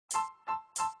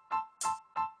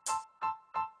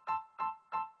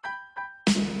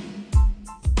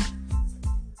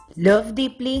Love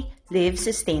deeply, live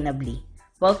sustainably.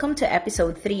 Welcome to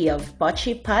episode 3 of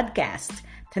Pochi Podcast.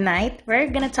 Tonight, we're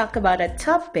going to talk about a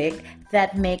topic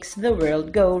that makes the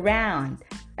world go round.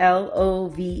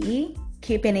 LOVE,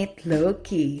 keeping it low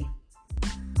key.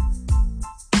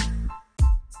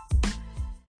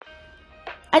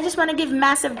 I just want to give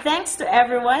massive thanks to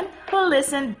everyone who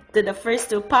listened to the first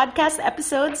 2 podcast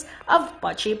episodes of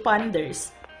Pochi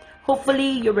Ponders.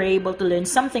 Hopefully, you were able to learn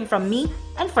something from me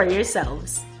and for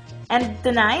yourselves. And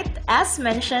tonight, as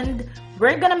mentioned,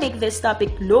 we're gonna make this topic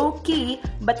low-key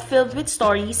but filled with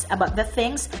stories about the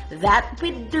things that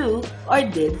we do or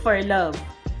did for love.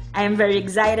 I am very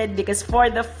excited because for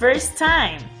the first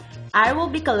time, I will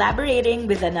be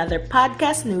collaborating with another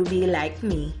podcast newbie like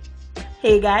me.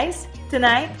 Hey guys,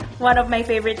 tonight, one of my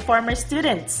favorite former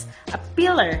students, a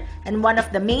pillar and one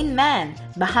of the main men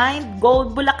behind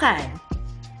Gold Bulacan,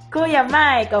 Kuya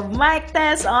Mike of Mike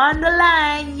Test on the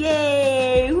line.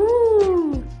 Yay!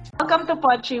 Woo! Welcome to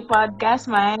Pochi Podcast,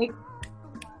 Mike.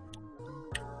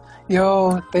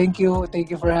 Yo, thank you. Thank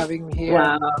you for having me here.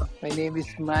 Wow. My name is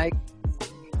Mike.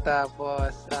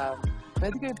 Tapos,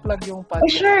 pwede ko i-plug yung Oh,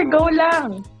 podcast sure, ko. go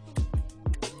lang.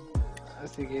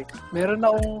 Sige. Meron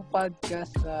akong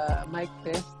podcast sa Mike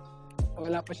Test.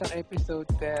 Wala pa siyang episode,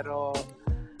 pero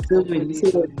hopefully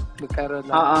Soon. magkaroon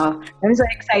lang. I'm so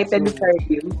excited Soon. for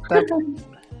you.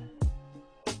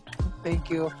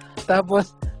 Thank you.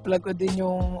 Tapos, plug ko din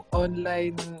yung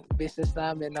online business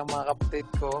namin ng mga kapatid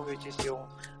ko, which is yung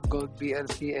Gold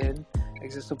BLCN.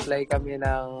 Nagsusupply kami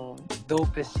ng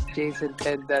dopest chains and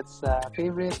pendants sa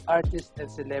favorite artists and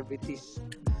celebrities.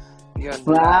 Yun.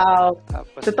 Wow.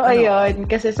 Tapos, Totoo yun,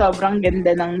 kasi sobrang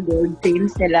ganda ng gold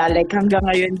chains nila. Like, hanggang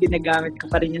ngayon, ginagamit ko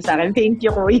pa rin yun sa akin. Thank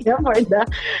you, Kuya, for the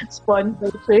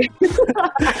sponsorship.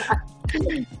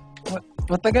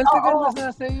 Matagal-tagal Oo. na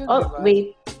sa sa'yo, Oh, diba? wait.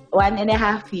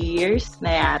 1.5 years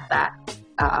na yata.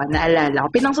 Naalala ko.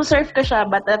 Pinangsusurf ko siya,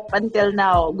 but up until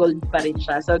now, gold pa rin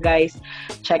siya. So, guys,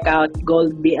 check out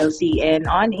Gold BLCN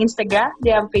on Instagram.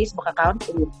 They have Facebook account.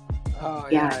 Oh,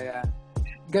 Yeah. yeah.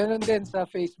 Ganon din sa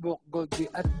Facebook,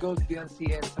 at Gold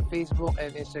BLCN sa Facebook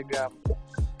and Instagram.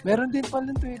 Meron din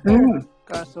pala Twitter.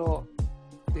 Kaso,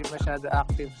 hindi masyado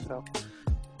active. So,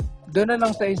 doon na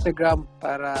lang sa Instagram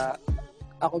para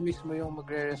ako mismo yung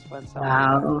magre-respond sa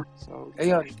Wow. So,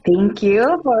 ayun. Thank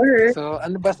you for... So,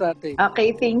 ano ba sa atin?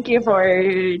 Okay, thank you for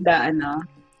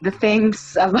the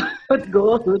things about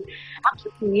gold.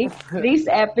 Actually,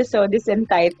 this episode is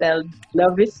entitled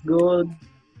Love is Gold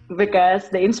because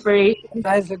the inspiration...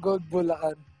 Dahil sa Gold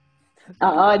Bulacan.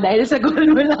 Dahil sa Gold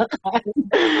Bulacan.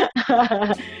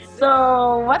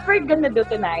 So, what we're gonna do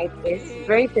tonight is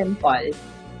very simple.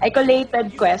 I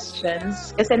collated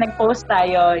questions kasi nag-post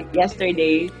tayo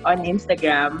yesterday on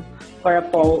Instagram for a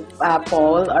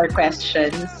poll or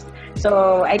questions.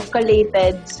 So, I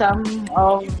collated some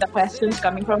of the questions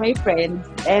coming from my friends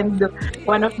and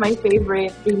one of my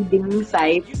favorite reading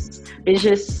sites, which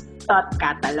is Thought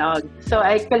Catalog. So,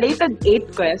 I collated 8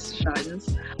 questions.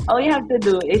 All you have to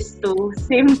do is to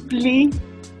simply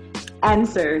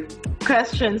answer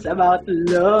questions about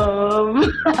love.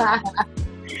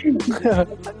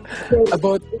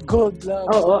 About gold love.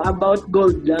 Oo, about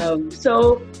gold love.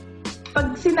 So,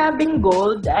 pag sinabing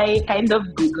gold, I kind of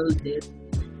Googled it.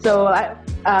 So,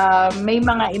 may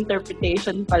mga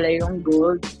interpretation pala yung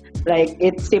gold. Like,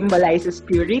 it symbolizes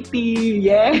purity.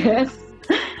 Yes.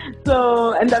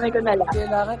 So, ang dami ko nalaman.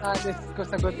 Kailangan honest ko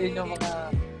sagutin yung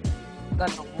mga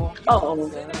tanong mo. Oo.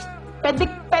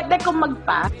 Pwede kong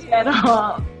mag-pass, pero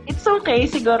it's okay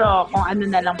siguro kung ano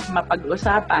na lang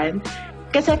mapag-usapan.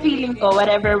 Kasi feeling ko,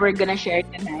 whatever we're gonna share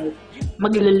tonight,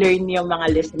 mag-learn yung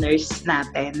mga listeners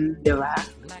natin, di ba?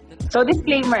 So,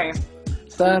 disclaimer.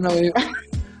 Sana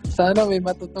may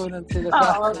matutunan sila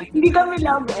sa akin. Hindi kami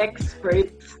love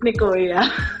experts ni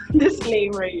Kuya.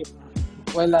 Disclaimer yun.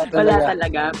 Wala Wala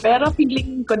talaga. Pero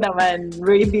feeling ko naman,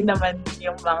 worthy naman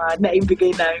yung mga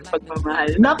naibigay namin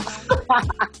pagmamahal. Nox!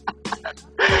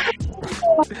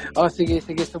 Sige,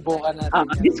 subukan natin.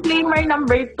 Disclaimer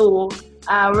number 2,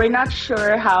 we're not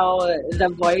sure how the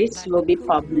voice will be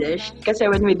published. Kasi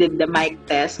when we did the mic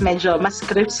test, medyo mas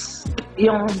crisp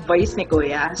yung voice ni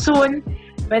Kuya. Soon,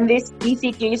 when this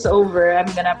ECQ is over,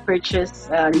 I'm gonna purchase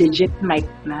legit mic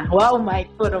na. Wow, mic.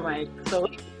 Puro mic.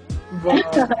 So,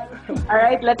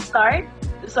 alright, let's start.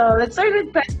 So, let's start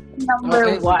with question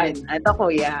number 1. Ito,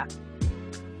 Kuya.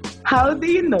 How do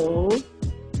you know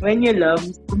when you love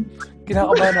someone?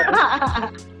 Kinakabahan ako.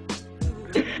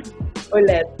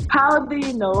 Ulit. How do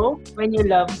you know when you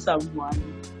love someone?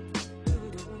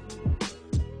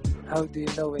 How do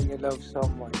you know when you love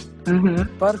someone? Mm-hmm.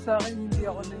 Para sa akin, hindi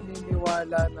ako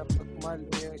naniniwala na pagmahal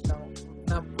mo yung isang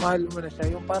na mahal mo na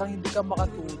siya, yung parang hindi ka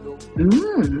makatulog.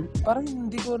 Parang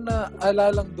hindi ko na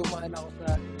alalang dumaan ako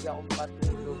sa hindi ako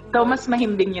makatulog. So, mas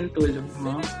mahimbing yung tulog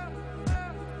mo?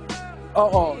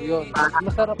 Oo, yun.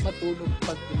 Masarap matulog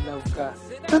pag in love ka.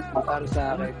 Para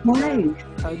sa akin. Nice.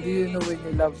 How do you know when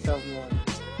you love someone?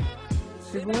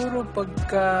 Siguro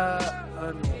pagka,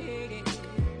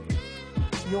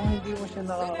 yung hindi mo siya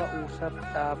nakakausap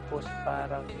tapos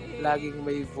parang laging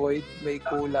may void, may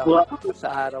kulang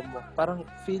sa araw mo. Parang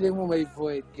feeling mo may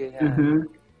void, ganyan.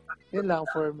 Yun lang,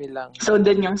 for me lang. So,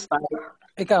 dun yung start.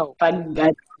 Ikaw? Pag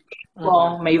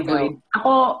may void.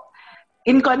 Ako,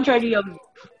 in contrary of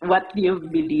what you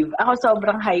believe, ako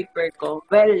sobrang hyper ko.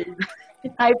 Well,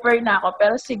 hyper na ako,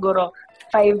 pero siguro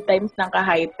 5 times nang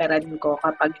ka-hyperan ko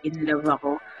kapag in love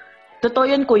ako. Totoo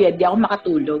yun, kuya, di ako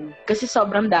makatulog. Kasi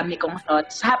sobrang dami kong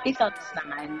thoughts. Happy thoughts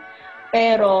naman.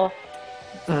 Pero,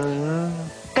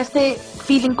 kasi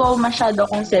feeling ko masyado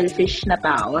akong selfish na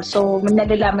tao. So,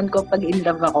 nalalaman ko pag in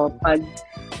love ako, pag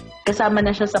kasama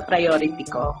na siya sa priority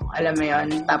ko. Alam mo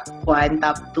yun, top 1,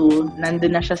 top 2,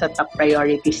 nandun na siya sa top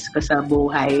priorities ko sa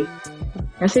buhay.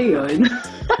 Kasi yun.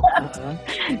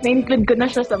 Na-include ko na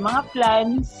siya sa mga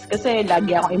plans. Kasi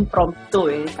lagi ako impromptu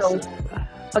eh. So,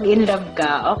 pag in love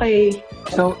ka, okay.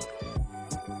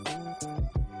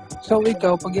 So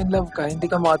ikaw, pag in love ka, hindi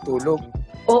ka makatulog?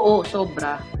 Oo,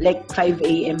 sobra. Like 5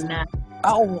 a.m. na.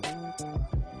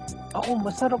 Ako,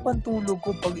 masarap ang tulog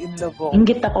ko pag in love ako.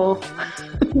 Inggit ako.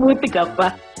 Buti ka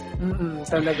pa.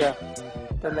 Talaga.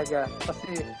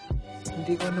 Kasi,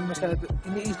 hindi ko na masyado,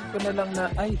 iniisip ko na lang na,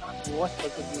 ay, bukas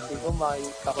pagkagising ko,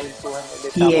 makikakwentuhan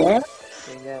ulit ako. Yes.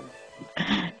 Ganyan.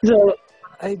 So,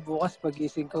 ay, bukas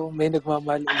pagising ko, may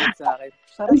nagmamahal ulit sa akin.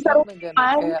 Sarap na gano'n.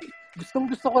 Kaya,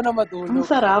 gusto ko na matulog. Ang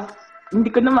sarap. Hindi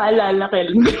ko na maalala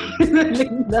kailan ko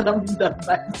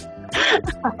naramdaman.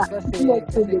 Kasi,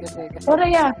 pero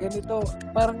yeah. Ganito,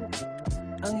 parang,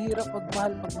 ang hirap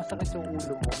magmahal pag masakit yung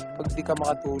ulo mo. Pag di ka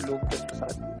makatulog, kasi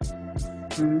masakit.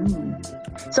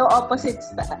 So,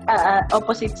 opposites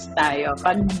tayo.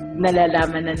 Pag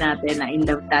nalalaman na natin na in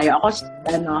love tayo. Ako,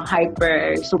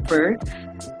 hyper, super,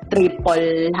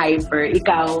 triple hyper.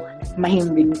 Ikaw,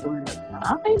 mahimbing tulog.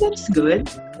 Okay, that's good.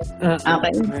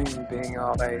 Okay. Mahimbing,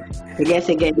 okay.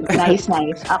 Sige. Nice.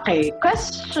 Okay,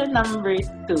 question number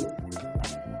 2.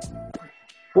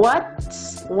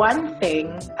 What's one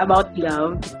thing about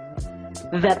love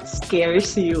that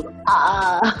scares you?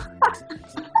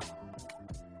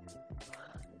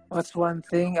 What's one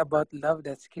thing about love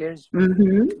that scares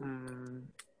me?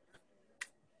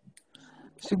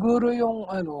 Siguro yung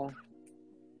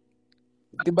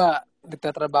di ba,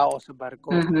 nagtatrabaho sa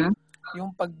barko.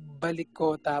 Yung pagbalik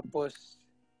ko tapos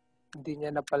hindi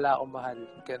niya na pala ako mahal.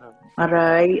 Ganun.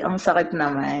 Aray, ang sakit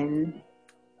naman.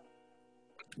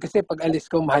 Kasi pag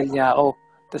alis ko, mahal niya ako.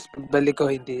 Tapos pagbalik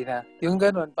ko, hindi na. Yung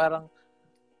ganun, parang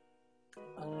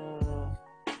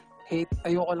hate.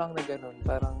 Ayoko lang na ganun.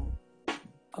 Parang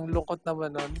ang lungkot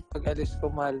naman nun. Pag alis ko,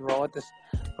 mahal mo ako. Tapos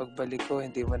pagbalik ko,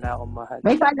 hindi mo na ako mahal.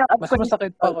 May follow-up mas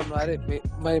masakit pa, kunwari.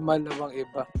 May mahal namang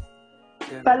iba.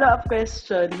 Ganun. Follow-up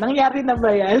question. Nangyari na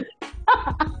ba yan?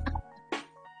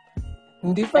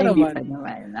 Hindi pa naman. Hindi pa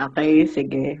naman. Okay,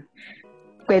 sige.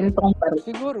 Kwentong pa rin.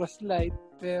 Siguro slight,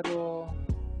 pero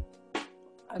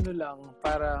lang,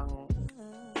 parang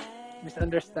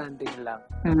misunderstanding lang.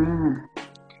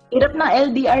 Hirap na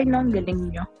LDR nang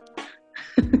galing nyo.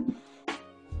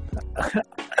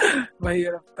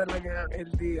 Mahirap talaga ang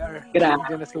LDR. Grabe.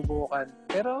 Hindi na subukan.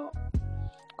 Pero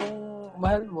kung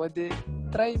mahal mo,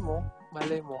 try mo.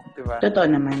 Malay mo, di ba? Totoo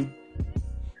naman.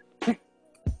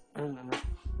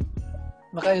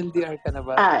 Naka-LDR ka na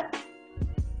ba?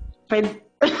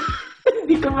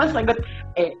 Hindi ko masagot.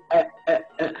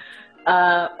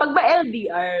 Pag ba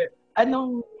LDR,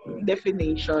 anong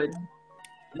definition?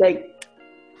 Like,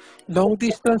 long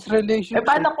distance relationship.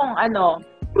 Paano kung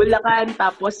Bulacan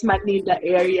tapos Manila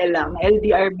area lang?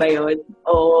 LDR ba yun?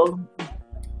 O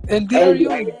LDR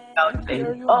yun.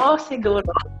 LDR yun. Oo, siguro.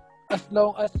 As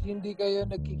long as hindi kayo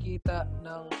nagkikita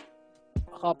ng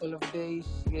a couple of days,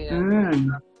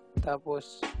 ganyan.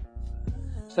 Tapos,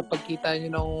 sa pagkita nyo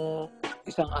ng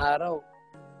isang araw,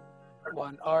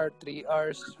 1 hour, 3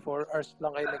 hours, 4 hours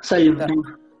lang kayo nagkikita.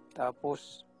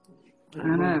 Tapos,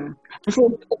 kasi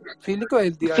feeling ko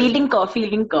LDR. Feeling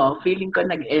ko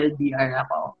nag-LDR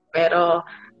ako. Pero,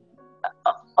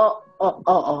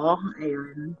 oo,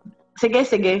 ayun. Sige.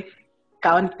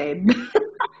 Counted.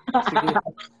 Sige.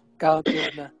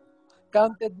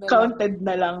 Counted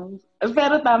na lang.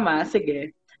 Pero tama,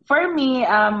 sige. For me,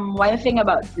 one thing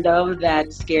about love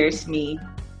that scares me,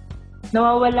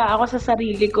 nawawala ako sa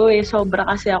sarili ko eh. Sobra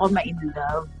kasi ako ma-in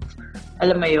love.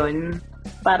 Alam mo yun?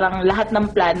 parang lahat ng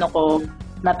plano ko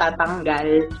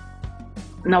natatanggal,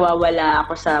 nawawala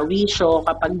ako sa wisyo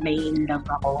kapag nai-inlove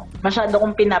ako. Masyado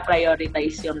kong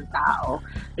pinaprioritize yung tao.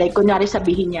 Like, kunyari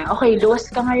sabihin niya, okay, luwas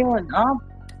ka ngayon.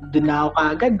 Doon na ako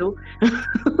kaagad,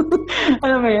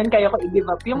 Alam mo yun, kaya ko i-give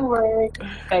up yung work,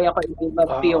 kaya ko i-give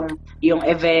up yung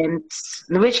events,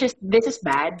 which is, this is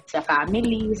bad sa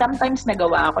family. Sometimes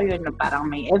nagawa ko yun, na parang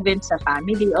may events sa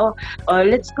family,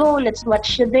 let's go, let's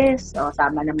watch this,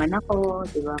 sama naman ako,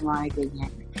 di ba, mga ganyan.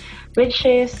 Which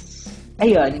is,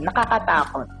 ayun,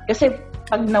 nakakatakot. Kasi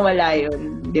pag nawala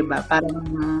yun, di ba, parang,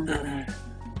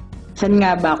 saan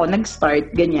nga ba ako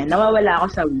nag-start, ganyan, nawawala ako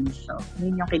sa wisyo.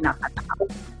 Yun yung kinakatakot.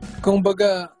 Kung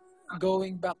baga,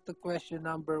 going back to question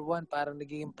number 1, parang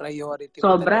naging priority.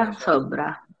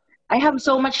 Sobra. I have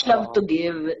so much love to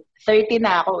give. 30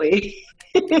 na ako eh.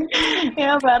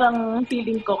 Kaya parang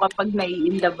feeling ko kapag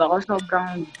nai-inlove ako,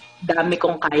 sobrang dami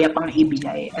kong kaya pang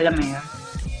ibigay. Alam mo yun?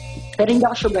 Pero hindi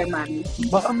ako sugar mommy.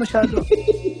 Baka masyado.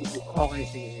 Okay,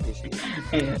 sige.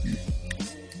 Ayun.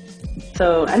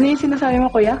 So, ano yung sinasabi mo,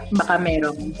 kuya? Baka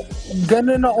merong...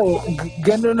 Ganun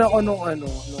ako nung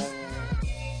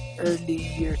early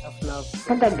years of love.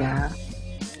 Talaga?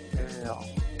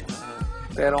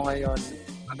 Pero ngayon,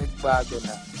 nagbago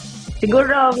na.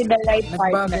 Siguro with the right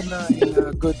partner. Nagbago na in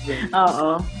a good way.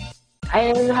 Oo.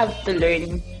 I'll have to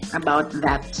learn about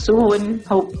that soon,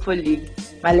 hopefully.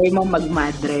 Malay mo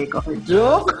magmadre ko.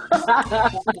 Joke!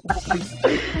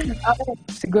 Okay.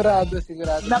 Sigurado.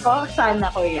 Nako, sana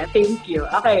kuya. Thank you.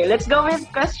 Okay, let's go with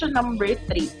question number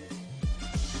 3.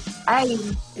 Ay,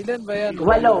 ilan ba yan?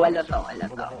 Walo to.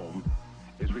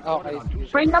 Okay.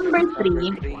 For number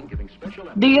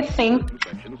 3, do you think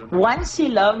once you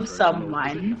love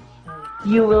someone,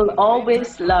 you will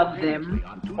always love them?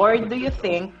 Or do you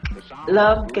think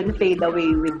love can fade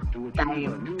away with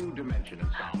time?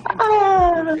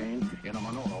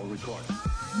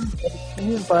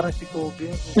 Yun, parang si Kobe.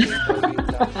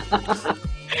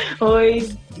 Hoy,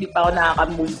 di pa ako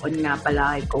nakaka-move on nga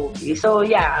pala kay Kobe. So,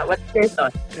 yeah, what's your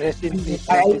thought? Rest in peace.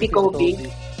 R.I.P. Kobe.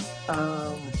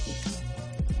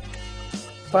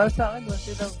 Para sa akin, once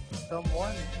you love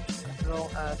someone, as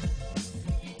long as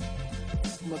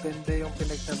maganda yung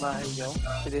pinagsamahan nyo,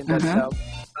 within that love,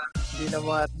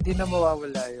 hindi na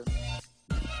mawawala yun.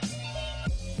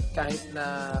 Kahit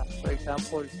na, for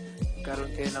example,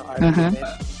 karoon kayo ng argument,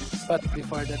 but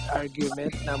before that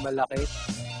argument na malaki,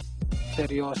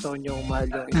 seryoso nyong mahal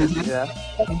yung isa't isa.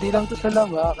 Hindi lang to sa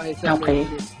love, kahit sa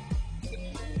friendship.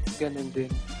 Ganun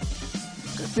din.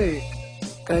 Kasi,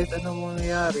 kahit anong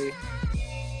mangyayari,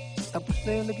 tapos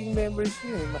na yung naging memories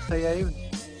nyo masaya yun.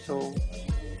 So,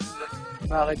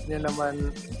 bakit niya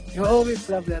naman, you always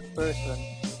love that person.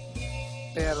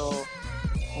 Pero,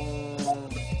 kung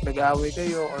nag-aaway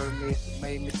kayo or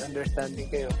may misunderstanding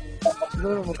kayo,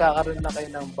 siguro magkakaroon na kayo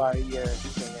ng barrier.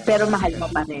 Ganyan. Pero mahal mo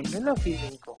pa rin. Yun ang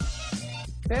feeling ko.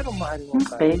 Pero mahal mo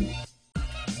pa rin.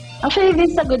 Actually,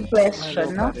 this is a good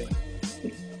question, no?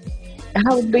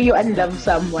 How do you unlove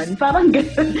someone? Parang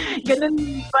ganun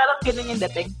yung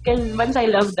dating. Because once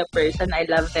I love the person, I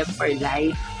love them for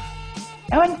life.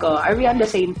 Ewan ko, are we on the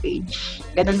same page?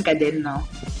 Ganun ka din, no?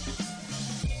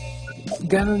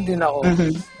 Ganun din ako.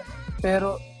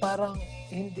 Pero parang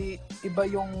hindi, iba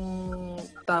yung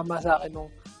tama sa akin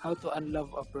nung how to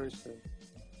unlove a person.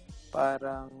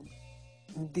 Parang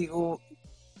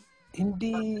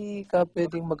hindi ka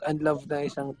pwedeng mag-unlove na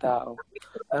isang tao.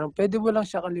 Parang pwede mo lang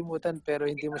siya kalimutan pero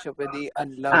hindi mo siya pwede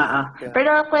unlove.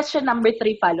 Pero question number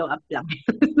 3, follow-up lang.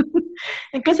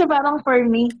 Kasi parang for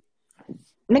me,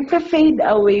 nagpa-fade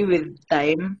away with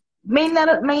time. May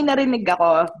narinig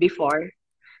ako before.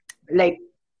 Like,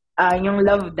 yung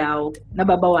love daw,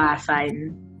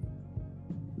 nababawasan.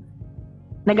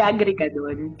 Nag-agree ka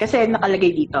dun? Kasi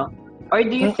nakalagay dito. Or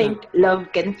do you think love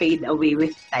can fade away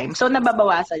with time? So,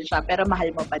 nababawasan siya, pero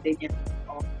mahal mo pa din yun.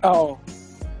 Oo.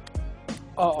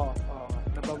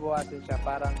 Nababawasan siya.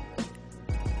 Parang,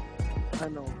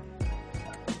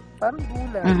 parang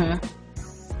gulay.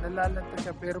 Nalalanta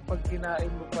siya, pero pag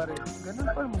kinain mo pa rin, ganun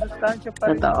pa rin, masustansya pa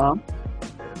rin. Totoo.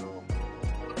 Pero,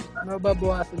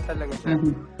 nababawasan talaga siya.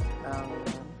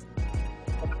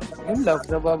 Yung love,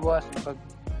 nababawasan pag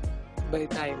by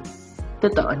time.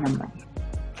 Totoo naman.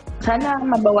 Sana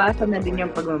mabawasan na din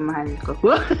yung pagmamahal ko.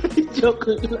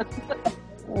 Joke lang.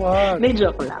 Wow. May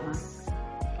joke lang.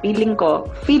 Feeling ko.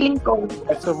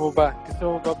 Gusto mo ba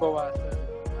bawasan?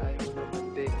 Ayaw naman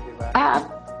din, di ba?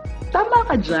 Tama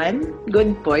ka dyan.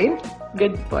 Good point.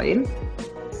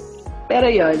 Pero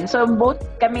yon, so both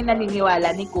kami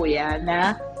naniniwala ni Kuya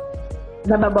na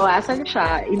nababawasan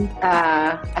siya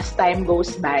as time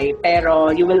goes by,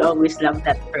 pero you will always love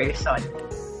that person.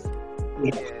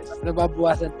 Yes.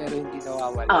 Nababawasan pero hindi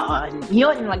nawawala. Oo,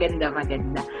 yun, maganda.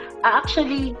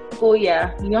 Actually,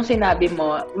 kuya, yung sinabi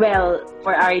mo, well,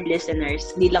 for our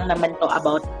listeners, hindi lang naman to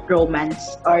about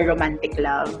romance or romantic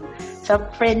love. Sa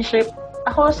friendship,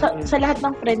 ako sa lahat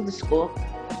ng friends ko,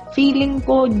 feeling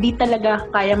ko di talaga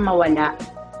kaya mawala.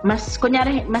 Mas,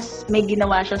 kunyari, mas may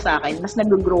ginawa siya sa akin, mas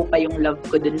nag-grow pa yung love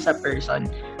ko dun sa person.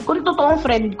 Kung totoong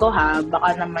friend ko ha,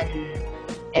 baka naman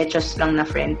just lang na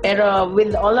friend. Pero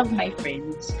with all of my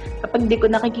friends, kapag di ko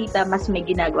nakikita, mas may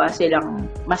ginagawa silang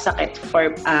masakit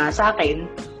sa akin,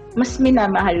 mas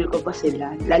minamahal ko pa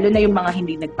sila. Lalo na yung mga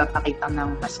hindi nagpapakita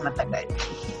ng mas matagal.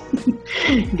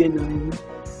 Ganun.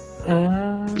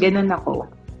 Ganun ako.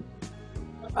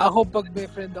 Ako, pag may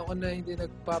friend ako na hindi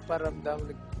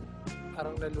nagpaparamdam,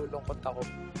 parang nalulungkot ako.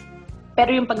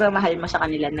 Pero yung pagmamahal mo sa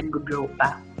kanila, nag-grow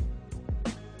pa.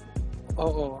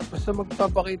 Oo. Basta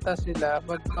magpapakita sila,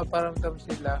 magpaparamdam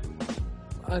sila,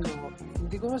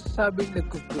 hindi ko masasabing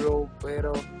nag-grow,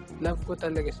 pero love ko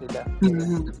talaga sila.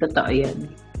 Totoo yan.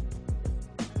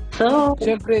 So,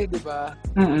 siyempre, di ba?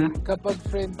 Kapag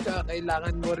friend ka,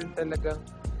 kailangan mo rin talagang,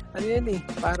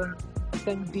 parang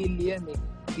isang deal yan eh.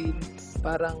 Deal.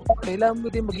 Parang, kailangan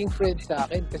mo din maging friend sa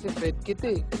akin kasi friend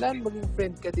kita eh. Kailangan maging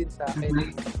friend ka din sa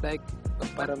akin. Like,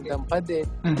 magparamdam ka din.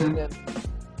 Ganyan.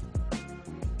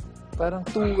 Parang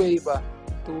two-way ba?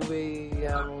 Two-way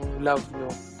ang love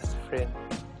nyo as friend.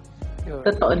 Yun.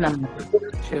 Totoo naman.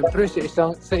 Siyempre,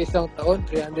 sa isang taon,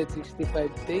 365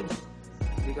 days.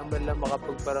 Hindi ka man lang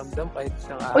makapagparamdam kahit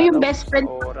isang araw. Yung best friend,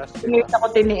 oras. years ako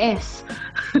tiniis.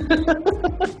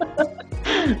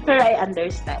 Pero I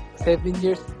understand. 7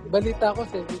 years. Balita ko,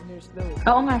 7 years daw.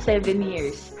 Oo nga, 7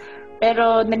 years.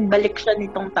 Pero nagbalik siya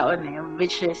nitong taon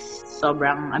which is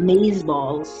sobrang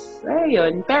amazeballs.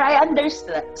 Ayun. Pero I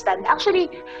understand. Actually,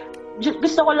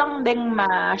 gusto ko lang ding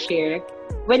ma-share.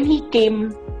 When he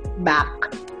came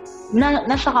back,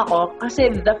 na-shock ako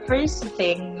kasi the first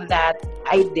thing that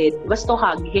I did was to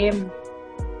hug him.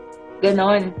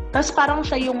 Ganon. Tapos parang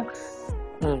siya yung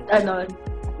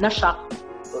na-shock.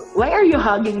 Why are you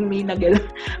hugging me na gano'n?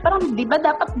 Parang, di ba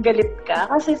dapat galit ka?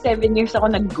 Kasi 7 years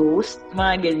ako nag-ghost,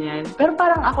 mga ganyan. Pero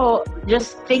parang ako,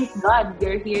 just thank God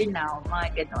you're here now,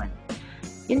 mga gano'n.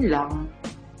 Yun lang.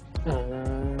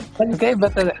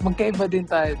 Magkaiba din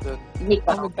tayo dun.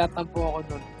 Magtatampo ako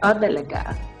dun.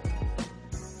 Talaga.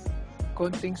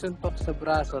 Konting suntok sa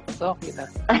braso, tapos okay na.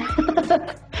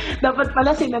 Dapat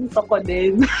pala sinuntok ko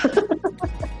din.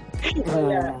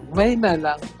 May na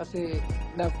lang, kasi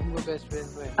love mo best friend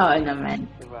mo eh. Oo naman.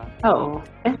 Diba? Oo.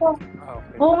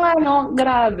 Okay. Oo nga, no?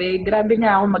 Grabe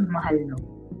nga ako magmahal, no?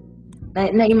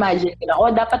 Na-imagine ko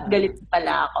na, dapat galit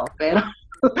pala ako.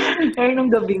 Pero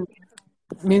nung gabing...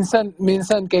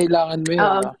 Minsan kailangan mo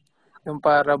yun. Yung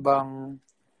para bang...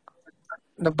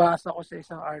 Nabasa ko sa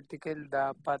isang article,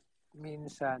 dapat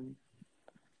minsan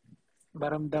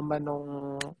maramdaman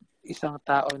nung isang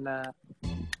tao na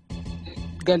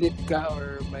galit ka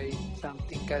or may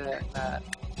something ka na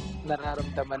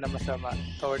nararamdaman na masama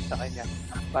towards sa kanya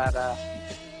para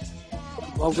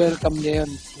ma-welcome niya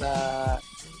yun na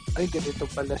ay ganito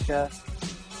pala siya,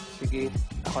 sige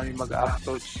ako yung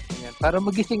mag-approach ganyan. Para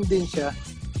magising din siya.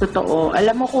 Totoo.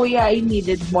 Alam mo kuya, I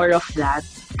needed more of that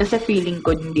kasi feeling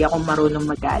ko hindi ako marunong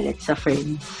magalit sa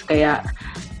friends, kaya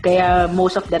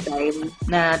most of the time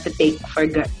na to take for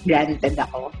granted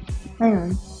ako.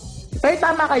 Pero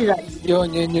tama ka dyan. Yun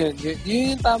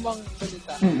yung tamang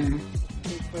salita.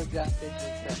 Take for granted.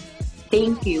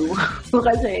 Thank you.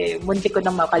 Kasi munti ko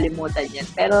nang makalimutan yan.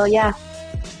 Pero yeah,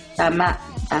 tama.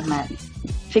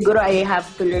 Siguro I have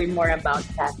to learn more about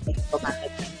that.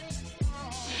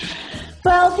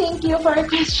 Well, thank you for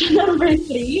question number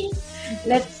 3.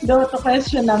 Let's go to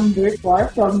question number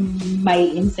 4 from my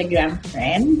Instagram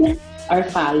friend, our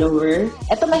follower.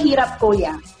 Ito mahirap,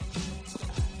 kuya.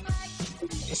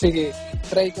 Sige,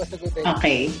 try ko sagutin.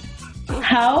 Okay.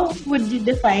 How would you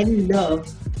define love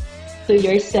to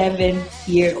your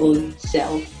 7-year-old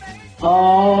self?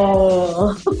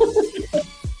 Oh!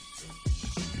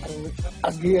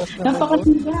 Ang hirap na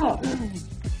napakasira.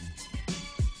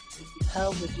 How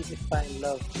would you define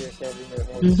love to your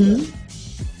 7-year-old self?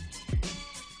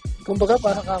 Kumbaga,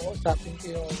 parang kakausapin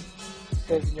ko yung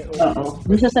 7-year-old. Oo.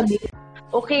 May sasabihin.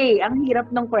 Okay, ang hirap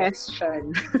ng question.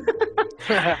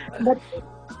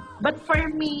 But for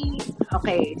me,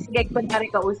 okay, sige, kunyari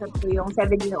kausap ko yung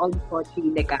 7-year-old Pochi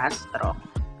De Castro.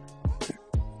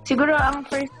 Siguro ang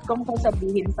first kong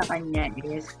sasabihin sa kanya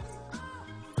is,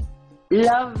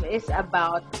 love is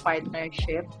about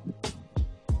partnership.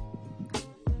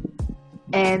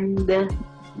 And,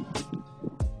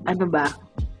 ano ba?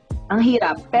 Ang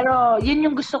hirap. Pero, yun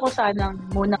yung gusto ko sanang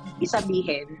munang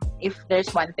isabihin. if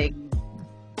there's one thing,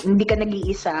 hindi ka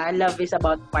nag-iisa. Love is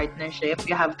about partnership.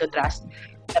 You have to trust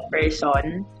the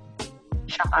person.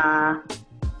 Tsaka,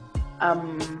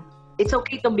 it's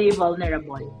okay to be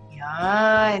vulnerable.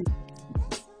 Yan.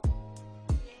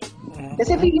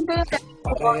 Kasi feeling ko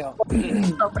yung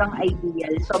sobrang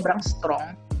ideal, sobrang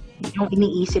strong. Yung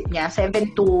iniisip niya,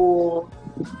 7 to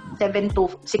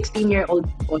 16-year-old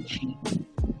Pochi.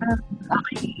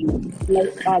 Okay,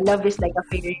 love is like a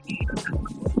fairy tale.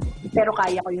 Pero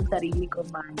kaya ko yung sarili ko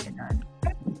man.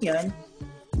 Yun.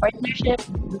 Partnership.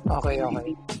 Okay.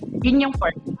 Yun yung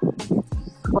part.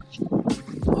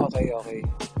 Okay.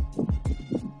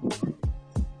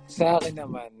 Sa akin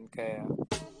naman, kaya...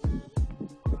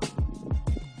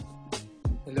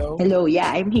 Hello,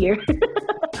 yeah, I'm here.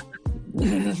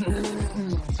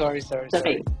 Sorry.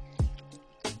 Okay.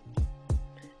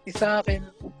 Sa akin,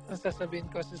 ang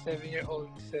sasabihin ko sa 7-year-old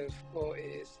self ko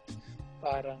is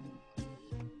parang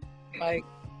like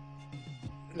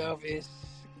love is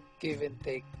give and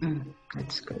take.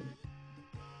 That's good.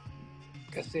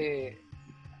 Kasi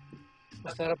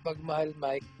masarap magmahal,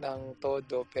 Mike, ng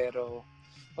todo, pero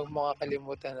huwag mo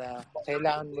kakalimutan na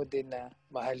kailangan mo din na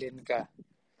mahalin ka.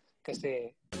 Kasi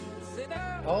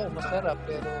masarap,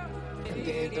 pero at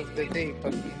the end of the day,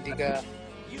 pag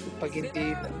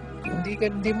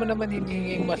hindi mo naman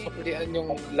hinihinging masuklian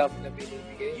yung love na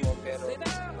binibigay mo, pero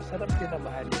masarap din na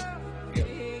mahalin.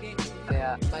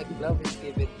 Kaya, Mike, love is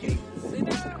give and take.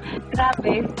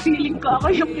 Grabe, feeling ko ako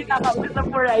yung kinakausap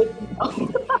mo right now.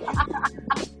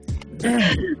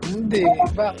 Hindi.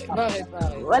 Bakit?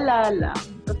 Wala lang.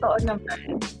 Totoo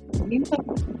naman. Minsan,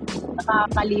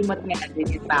 nakakalimot nga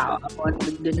din yung tao ako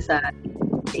dun sa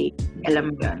take.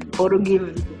 Alam mo yun. Puro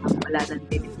give. Wala nang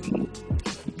tinitake.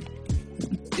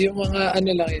 Yung mga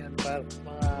ano lang yan,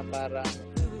 parang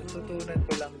natutunan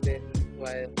ko lang din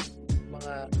while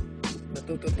mga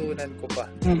natututunan ko pa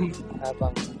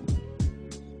habang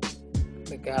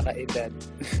nagkakaedad.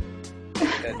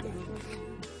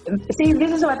 See,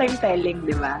 this is what I'm telling,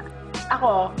 di ba?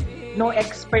 Ako, no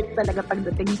expert talaga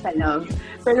pagdating sa love.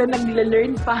 Pero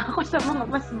nagla-learn pa ako sa mga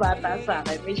mas bata sa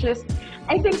akin, which is,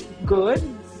 I think, good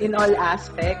in all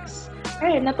aspects.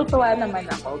 Natutuwa naman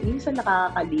ako. Minsan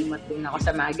nakakalimot din ako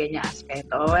sa mga ganyan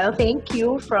aspeto. Well, thank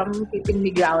you from keeping me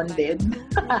grounded.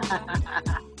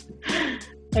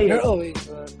 You're always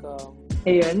welcome.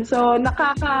 Ayun. So,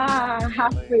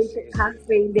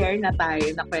 halfway there na tayo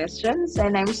na questions.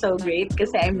 And I'm so great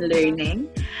kasi I'm learning.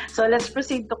 So, let's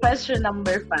proceed to question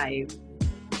number 5.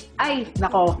 Ay,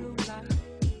 nako.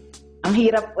 Ang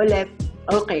hirap ulit.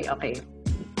 Okay.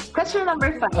 Question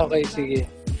number 5. Okay, sige.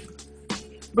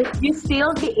 Would you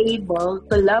still be able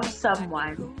to love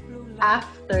someone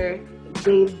after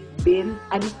they've been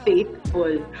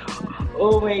unfaithful?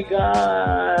 Oh my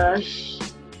gosh.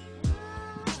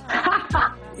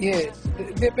 Yes.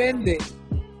 Depende.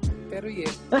 Pero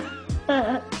yes.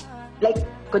 Like,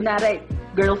 kunwari,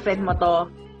 girlfriend mo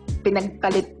to,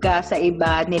 pinagpalit ka sa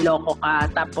iba, niloko ka,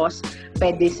 tapos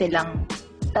pwede silang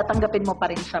tatanggapin mo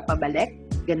pa rin siya pabalik?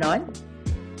 Ganon?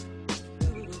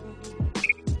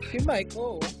 Si Mike,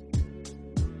 oo.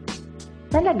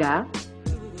 Talaga?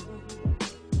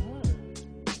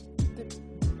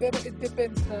 Pero it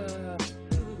depends sa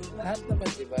lahat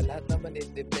naman, di ba? Lahat naman it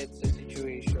depends sa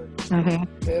situation.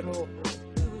 Pero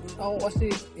ako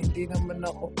kasi hindi naman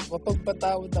ako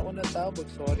mapagpatawad ako ng tao,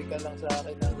 sorry ka lang sa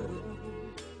akin na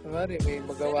kumari may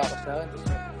magawa ko sa akin.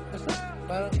 Basta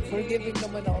parang forgiving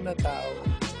naman ako ng tao.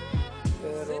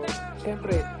 Pero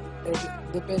syempre it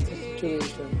depends sa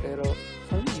situation. Pero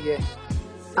for me, yes.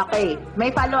 Okay, may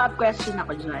follow-up question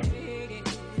ako dyan.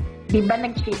 Di ba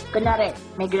nag-cheat? Kunwari,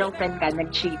 may girlfriend ka,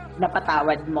 nag-cheat,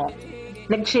 napatawad mo.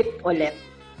 Nag-cheat ulit.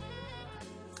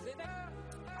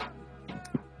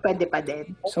 Pwede pa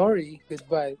din. Sorry,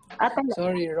 goodbye. Talaga?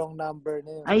 Sorry, wrong number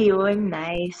na yun. Ayun,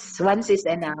 nice. Once is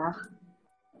enough.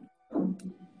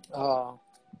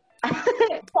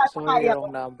 Sorry,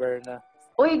 wrong number na.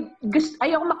 Uy,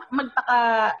 ayoko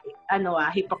magpaka,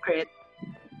 hypocrite.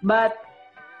 But,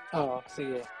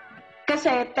 sige.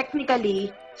 kasi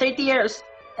technically,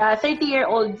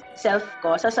 30-year-old self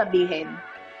ko, sasabihin,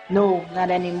 no, not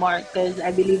anymore. Because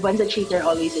I believe once a cheater,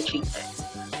 always a cheater.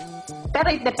 Pero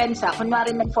it depends ha.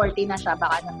 Kunwari nag-40 na siya,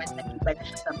 baka naman nag-iba na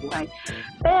siya sa buhay.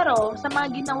 Pero sa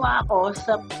mga ginawa ko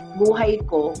sa buhay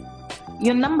ko,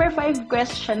 yung number 5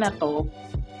 question na to,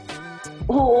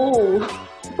 oo,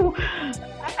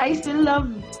 I still love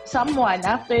someone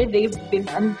after they've been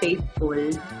unfaithful.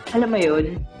 Alam mo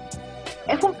yun?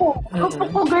 Kung po,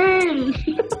 girl!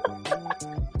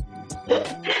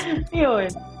 Yun.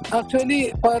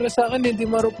 Actually, para sa akin, hindi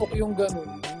marupok yung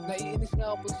ganun. naiinis nga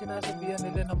ako pag sinasabihan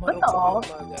nila na marupok Totoo. yung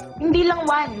mga gamit. Hindi lang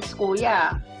once, kuya.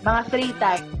 Mga 3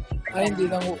 times. Ay, hindi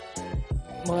lang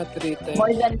mga 3 times.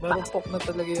 More than Marupok na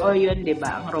talaga yan. O yun, di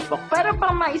ba? Ang rupok. Pero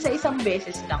pang mga isa-isang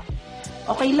beses lang.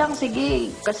 Okay lang, sige.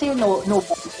 Kasi no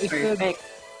perfect.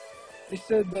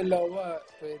 Isa, dalawa,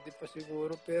 pwede pa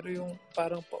siguro. Pero yung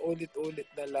parang paulit-ulit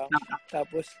na lang.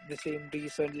 Tapos the same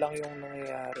reason lang yung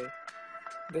nangyayari.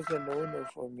 That's a no-no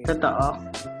for me. Totoo.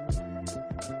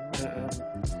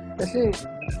 Kasi,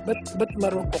 ba't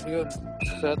marupok yun?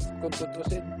 Kung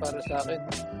tutusin, para sa akin,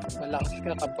 malakas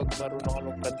ka kapag marunong ka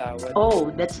magpatawad.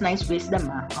 Oh, that's nice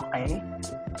wisdom, ah. Okay.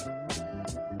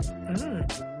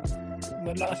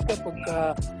 Malakas ka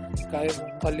pagka kaya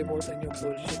mong kalimutan yung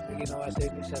bullshit na ginawa sa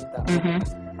inyo isang tao.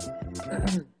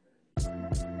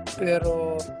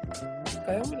 Pero,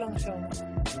 kaya mo lang siyang...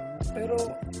 Pero,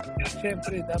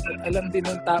 syempre, dapat alam din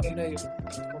ng tao na yun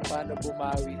kung paano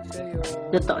bumawi sa'yo.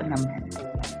 Totoo naman.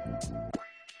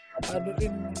 Ano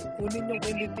rin, kunin yung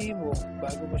quality mo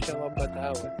bago mo siya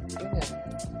mapatawad. Ganyan.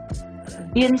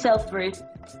 Yun self-worth.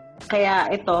 Kaya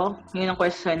ito, yun ang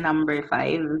question number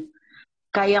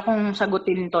 5. Kaya kong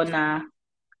sagutin to na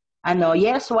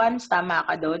yes, once, tama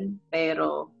ka doon,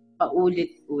 pero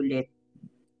paulit-ulit.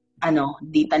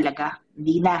 Di talaga.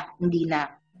 Hindi na.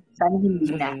 Sana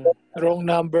hindi na. Wrong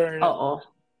number. Oo.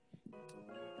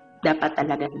 Dapat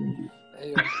talaga hindi.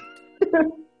 Ayun.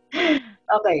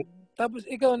 Okay. Tapos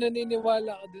ikaw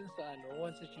naniniwala ka dun sa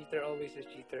once a cheater, always a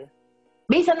cheater?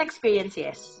 Based on experience,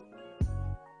 yes.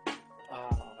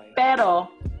 Okay. Pero,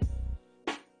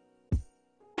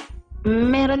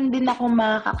 meron din akong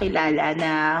makakakilala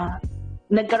na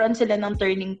nagkaroon sila ng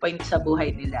turning point sa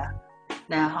buhay nila.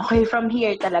 Na, okay, from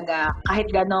here talaga, kahit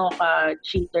gano'n ka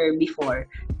cheater before,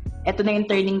 eto na yung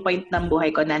turning point ng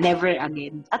buhay ko na never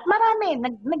again. At marami,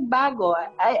 nagbago.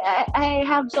 I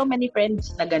have so many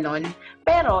friends na gano'n.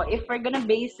 Pero, if we're gonna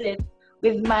base it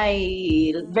with my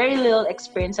very little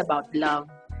experience about love,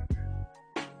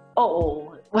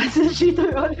 once a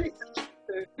cheater, always a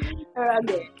cheater. Or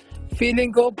again. Feeling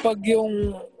ko pag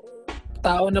yung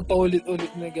tao na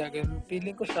paulit-ulit na gagawin,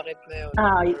 feeling ko sakit na yun.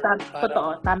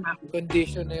 Totoo, tama.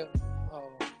 Condition na yun.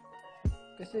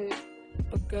 Kasi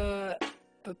pagka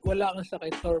wala kang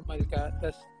sakit, normal ka,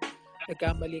 tapos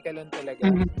nagkamali ka lang talaga.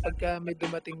 Pagka may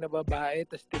dumating na babae,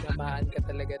 tapos tinamaan ka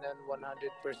talaga ng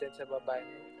 100% sa babae,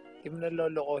 hindi mo na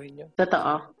lolokohin yun.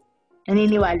 Totoo.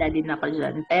 Naniniwala din ako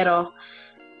dyan. Pero,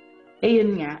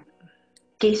 ayun nga,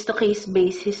 case-to-case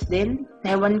basis din.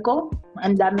 Ewan ko,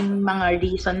 ang daming mga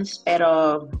reasons,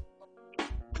 pero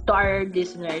to our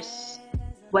listeners,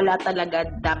 wala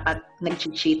talaga dapat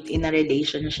nag-cheat in a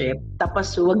relationship.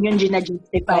 Tapos, huwag nyo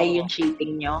gina-justify yung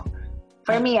cheating nyo.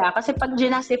 For me, kasi pag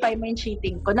ginastify mo yung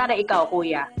cheating, kunwari ikaw,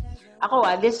 kuya. Ako,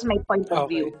 this is my point of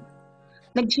view.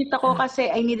 Nag-cheat ako kasi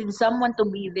I needed someone to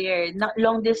be there.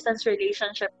 Long-distance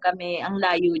relationship kami, ang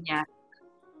layo niya.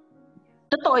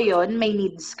 Totoo yun, may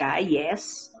needs ka,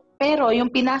 yes. Pero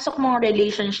yung pinasok mong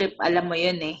relationship, alam mo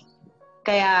yun eh.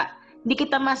 Kaya, hindi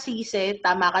kita masisi,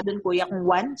 tama ka dun kuya, kung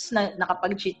once na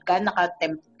nakapag-cheat ka,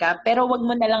 nakatempt ka, pero wag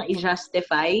mo na lang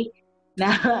i-justify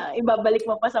na ibabalik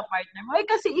mo pa sa partner mo.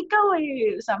 Kasi ikaw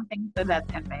something to that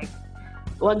effect.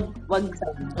 Wag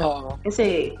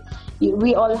kasi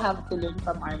we all have to learn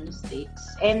from our mistakes.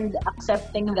 And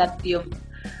accepting that you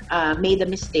made a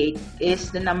mistake is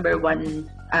the number one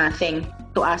thing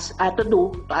to ask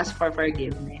for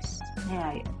forgiveness.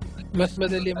 Yeah. Mas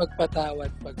madali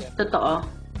magpatawad pag Totoo.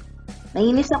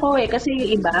 Nainis ako kasi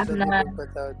yung iba na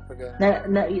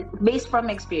based from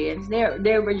experience,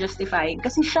 they were justifying.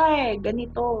 Kasi siya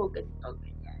ganito, ganyan.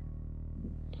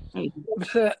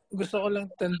 Gusto ko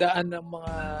lang tandaan ng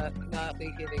mga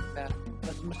nakikinig na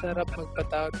mas masarap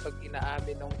magpatawad pag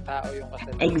inaamin ng tao yung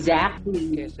kasalanan.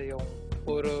 Exactly. Kesa yung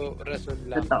puro rason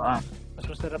lang. Totoo. Mas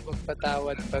masarap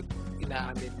magpatawad pag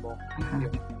inaamin mo.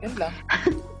 Yan lang.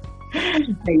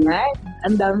 Ayan.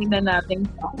 Ang dami na natin.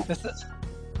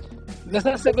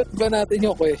 Nasasagot ba natin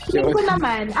yung question? Hindi ko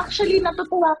naman. Actually,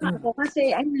 natutuwa ako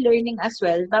kasi I'm learning as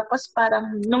well. Tapos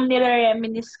parang nung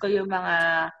nire-reminisce ko yung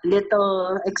mga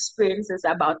little experiences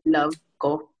about love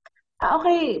ko.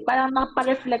 Okay, parang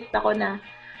napareflect ako na,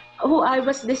 I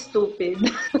was this stupid.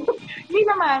 Hindi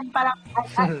naman. Parang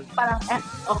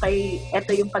okay,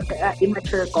 eto yung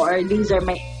pagka-immature ko or these are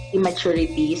my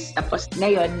immaturities. Tapos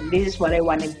ngayon, this is what I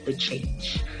wanted to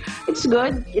change. It's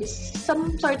good. It's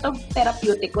some sort of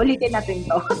therapeutic. Ulitin natin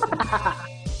to.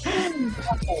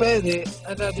 Okay. Pwede.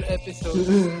 Another episode.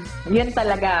 Yun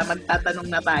talaga.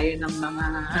 Magtatanong na tayo ng mga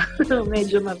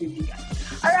medyo mabibigat.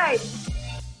 Alright.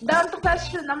 Down to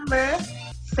question number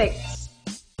 6.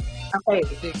 Okay.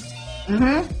 6.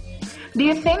 Do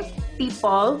you think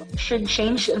people should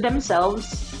change themselves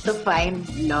to find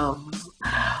love?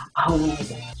 Oh my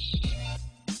God.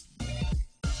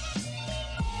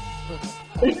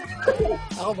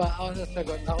 Ako ba? Ako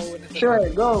sasagot. Ako una Sure,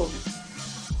 sasagot. go.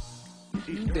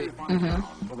 Hindi. Mhm.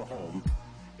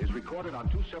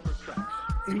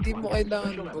 Hindi mo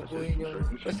kailangan baguhin yung...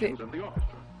 Kasi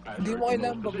hindi mo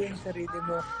kailangan baguhin yung sarili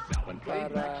mo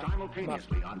para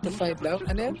to find love.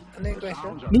 Ano yun? Ano yung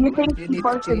question? Do you think You need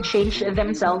people to should change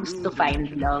themselves to find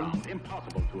love?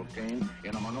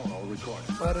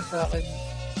 Para sa akin,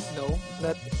 no.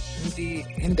 Not, hindi.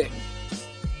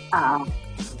 Ah,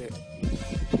 Hindi.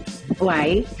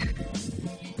 why?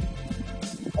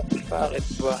 Bakit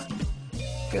ba?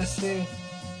 Kasi,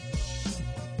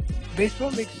 based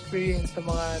from experience sa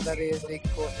mga narinig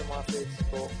ko sa mga friends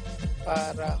ko,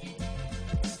 para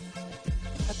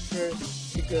at first,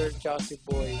 si girl tsaka si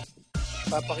boy,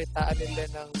 papakitaan nila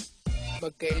ng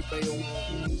magkaiba yung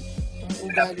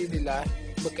ugali nila,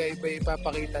 magkaiba yung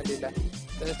ipapakita nila.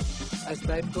 That as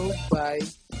time goes by,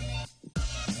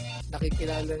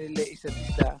 nakikilala nila isa't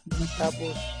isa.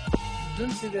 Tapos, dun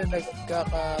sila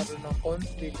nagkakaroon ng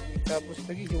conflict. Tapos,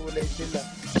 naghihiwalay sila.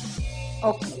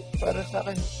 Okay. Para sa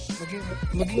akin,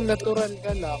 maging natural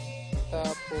ka lang.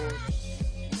 Tapos,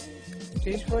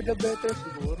 change for the better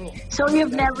siguro. So you've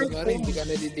Dahil never kunwari, hindi ka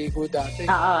changed. naliligo dati.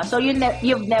 So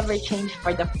you've never changed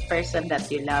for the person that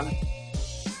you love.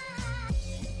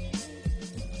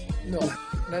 No,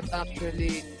 not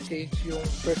actually change yung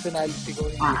personality ko.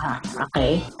 Hindi.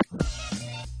 Okay.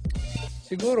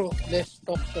 Siguro, less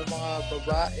talk sa mga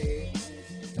babae.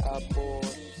 Tapos,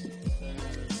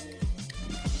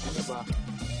 ano ba?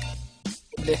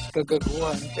 Less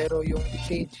kagaguhan. Pero yung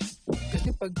change,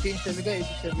 kasi pag change talaga,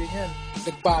 ibig sabihin yan,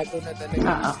 nagbago na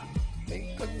talaga.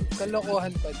 May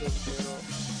kalokohan pa din. Pero,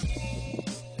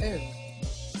 ayun.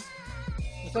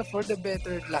 Basta for the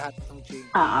better lahat ng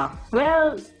change.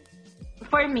 Well,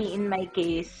 for me, in my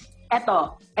case,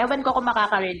 ewan ko kung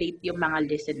makaka-relate yung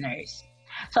mga listeners.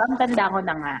 So, ang tanda ko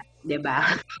na nga, di ba?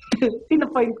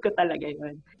 Pinapoint ko talaga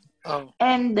yun. Oh.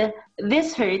 And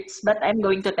this hurts, but I'm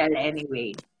going to tell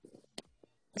anyway.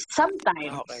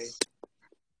 Sometimes,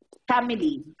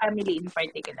 family in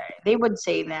particular, they would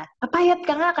say na, papayat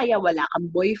ka nga kaya wala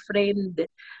kang boyfriend.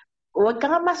 Huwag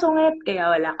ka nga masungit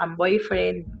kaya wala kang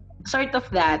boyfriend. Sort of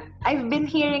that. I've been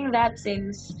hearing that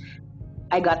since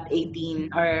I got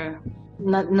 18 or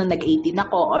nung nag-18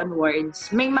 ako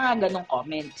onwards. May mga ganong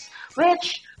comments.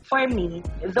 Which, for me,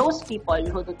 those people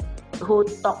who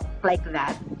talk like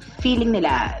that, feeling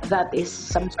nila that is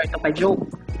some sort of a joke.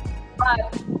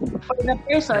 But for the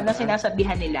person na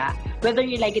sinasabihan nila, whether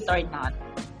you like it or not,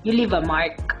 you leave a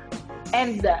mark.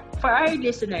 And for our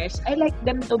listeners, I'd like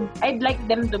them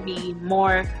to be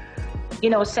more,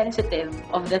 sensitive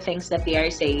of the things that they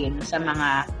are saying sa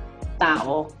mga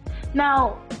tao.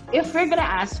 Now, if you're gonna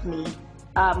ask me,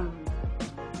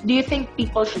 do you think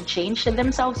people should change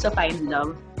themselves to find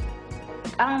love?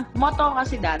 Ang motto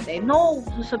kasi dati, no,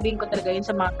 sasabihin ko talaga yun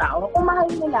sa mga tao. Kung mahal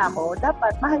nila ako,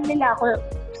 dapat mahal nila ako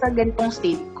sa ganitong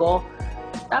state ko.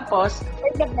 Tapos,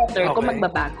 for the better, kung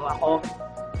magbabago ako.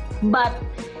 But,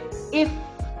 if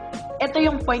ito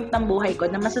yung point ng buhay ko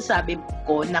na masasabi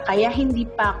ko na kaya hindi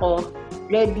pa ako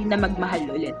ready na magmahal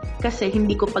ulit. Kasi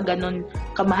hindi ko pa ganun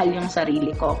kamahal yung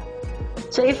sarili ko.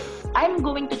 So, if I'm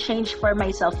going to change for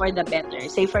myself for the better,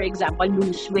 say for example,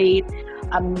 lose weight,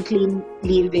 clean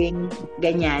living,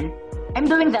 ganyan, I'm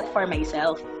doing that for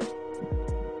myself.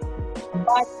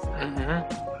 But,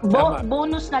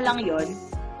 bonus na lang yon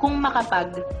kung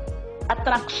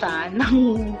makapag-attract siya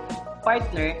ng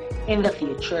partner in the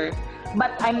future.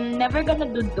 But I'm never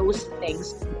gonna do those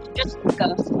things just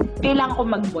because kailangan ko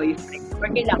mag-boyfriend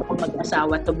or kailangan ko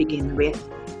mag-asawa to begin with.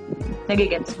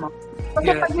 Nagigets mo?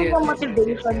 Kasi pag yun yung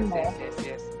motivation mo,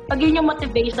 pag yun yung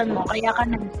motivation mo, kaya ka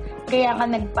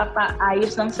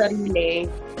nagpapaayos ng sarili,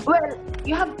 well,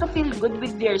 you have to feel good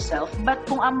with yourself. But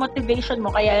kung ang motivation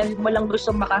mo, kaya mo lang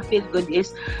gusto maka-feel good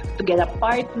is to get a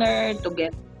partner, to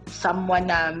get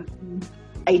someone na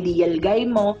ideal guy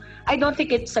mo, I don't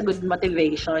think it's a good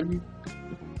motivation.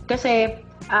 Kasi,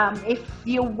 if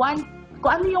you want,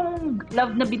 kung ano yung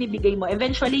love na binibigay mo,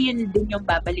 eventually yun din yung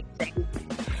babalik sa'yo.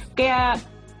 Kaya,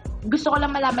 gusto ko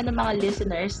lang malaman ng mga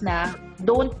listeners na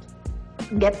don't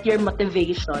get your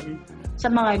motivation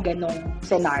sa mga ganong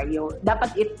scenario.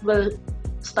 Dapat it will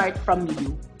start from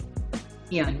you.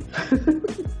 Yan.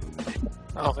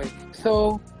 Okay.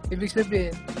 So, ibig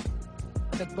sabihin,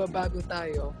 nagbabago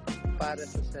tayo para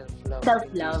sa self-love.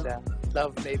 Self-love. Sa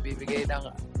love na ibibigay ng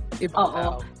ibang Oo.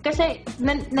 tao. Kasi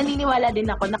naniniwala din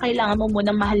ako na kailangan mo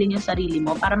munang mahalin yung sarili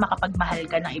mo para makapagmahal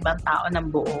ka ng ibang tao ng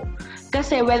buo.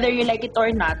 Kasi whether you like it or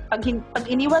not, pag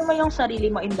iniwan mo yung sarili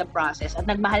mo in the process at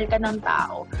nagmahal ka ng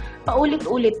tao,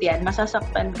 paulit-ulit yan,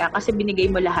 masasaktan ka kasi binigay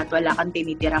mo lahat, wala kang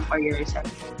tinitira for yourself.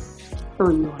 So,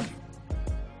 yun.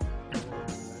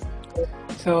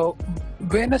 So,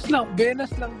 Venus lang din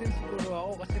siguro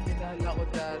ako kasi minahal ako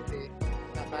dati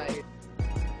na kahit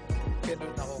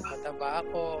ganun ako, mataba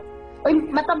ako. Uy,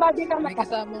 mataba din ang May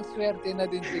kasamang swerte na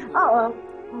din siguro. Oo.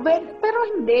 Pero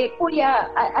hindi,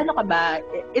 kuya, ano ka ba?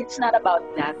 It's not about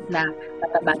that na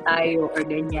mataba tayo or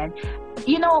ganyan.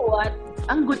 You know what?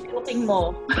 Ang good looking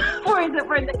mo for the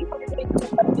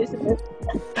business.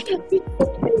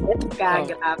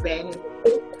 Grabe.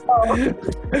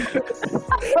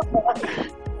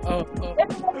 Oh.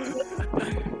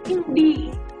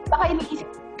 Hindi. Baka iniisip.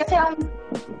 Kasi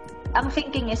ang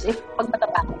thinking is if pag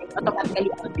mataba ka, automatically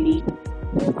ugly.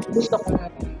 Gusto ko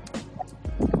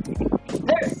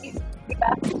there,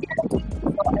 diba?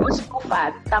 I was so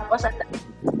fat. Tapos,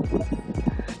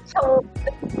 so,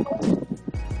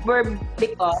 were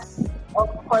because of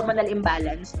hormonal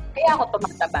imbalance. Kaya ako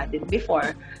tumataba din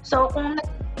before. So, kung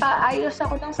nagpaayos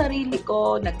ako ng sarili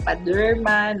ko,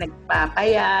 nagpa-derma,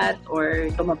 nagpapayat, or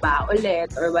tumaba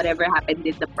ulit, or whatever happened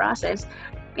in the process,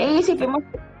 kaya isipin mo,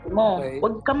 Okay.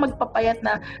 Huwag kang magpapayat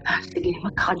na, sige,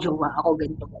 magkaka-jowa ako,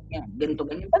 ganito,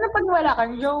 ganyan. Paano pag wala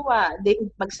kang jowa?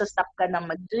 Then, magsastop ka ng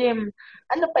mag-gym.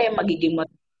 Ano pa yung magiging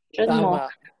motivation mo?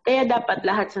 Tama. Kaya dapat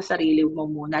lahat sa sarili mo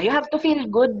muna. You have to feel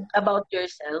good about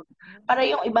yourself para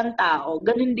yung ibang tao,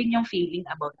 ganun din yung feeling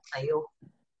about sa'yo.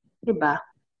 Diba?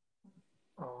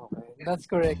 Okay. That's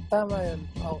correct. Tama yun.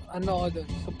 Ano ako dun?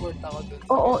 Support ako dun.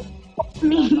 Oo.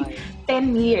 Me, Tama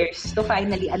yun. 10 years to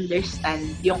finally understand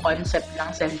yung concept ng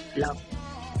self-love.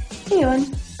 Ayun.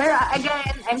 Pero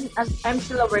again, I'm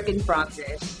still a work in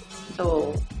progress.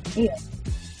 So,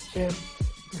 ayun.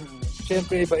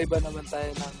 Siyempre, iba-iba naman tayo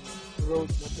ng road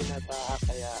na tinataha.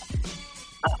 Kaya,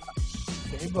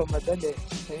 sa iba madali,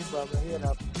 sa iba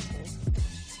mahirap.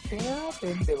 Kaya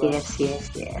natin, di ba?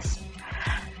 Yes.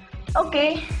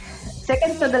 Okay.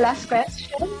 Second to the last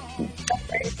question.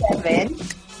 Number 7.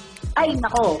 Ay,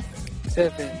 nako.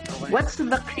 7. Okay. What's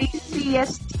the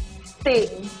craziest thing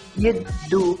you'd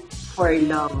do for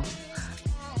love?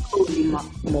 Holy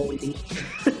moly.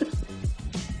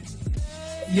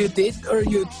 You did or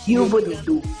you would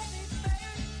do?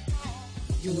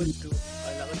 You would do.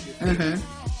 Alam ko you did. Mm-hmm.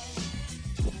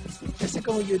 Kasi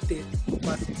kung you did,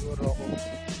 pa siguro ako.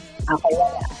 Okay,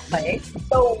 wala. Okay.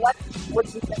 So, what would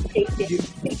be the craziest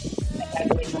thing na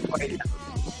gagawin mo for love?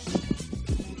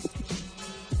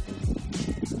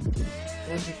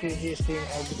 What's the craziest thing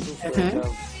I would do for Mhm.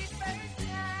 love?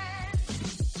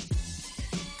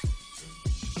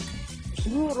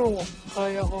 Siguro,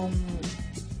 kaya kong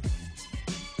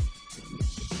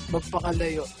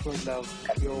magpakalayo for love.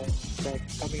 Yung like,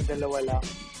 kaming dalawa lang.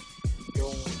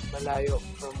 Yung malayo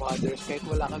from others. Kahit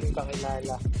wala kaming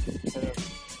kakilala. Pero,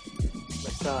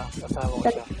 basta kasama ko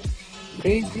siya.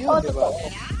 Crazy yun, di ba?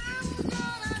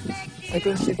 I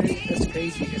consider it as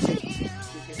crazy kasi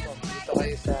isipin mo, dito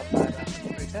kayo sa parang,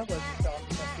 for example, dito kami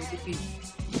sa Philippines.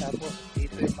 Tapos,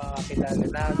 dito yung mga kilala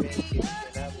namin, dito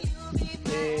namin.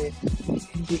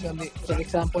 Hindi kami, for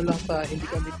example lang pa, hindi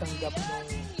kami tanggap ng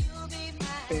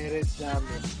parents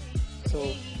namin. So,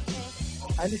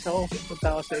 alis ako, punta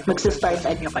ako sa ibang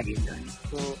Magsistart nyo kayo doon.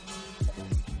 So,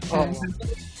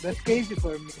 that's crazy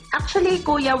for me. Actually,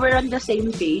 kuya, we're on the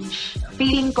same page.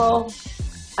 Feeling ko,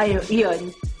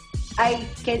 yun.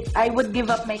 I would give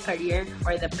up my career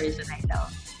for the person I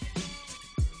love.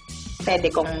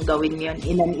 Pwede kong gawin yun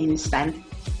in an instant.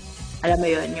 Alam mo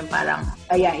yun, yung parang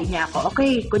ayain niya ako.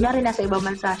 Okay, kunyari nasa ibang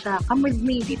bansa siya, come with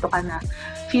me, dito ka na.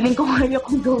 Feeling ko kaya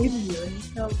kong gawin yun.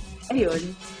 So,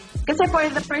 ayun. Kasi for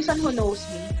the person who knows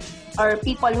me, or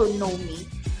people who know me,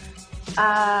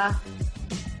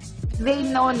 they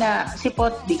know na si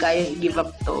Pot, di kaya i-give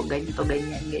up to, ganito,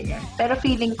 ganyan. Pero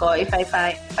feeling ko, if I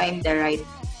find the right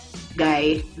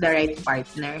guy, the right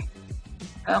partner,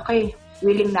 okay,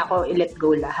 willing na ako i-let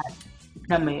go lahat.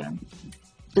 Alam mo yun?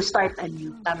 To start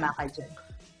anew. Tama ka dyan.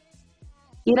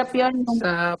 Hirap yun.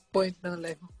 Sa point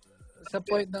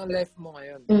ng life mo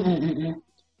ngayon.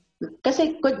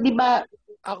 Kasi, di ba,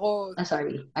 Ako,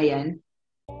 sorry, ayan.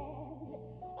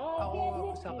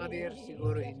 Ako sa career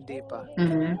siguro hindi pa.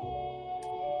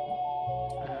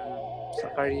 Sa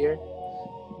career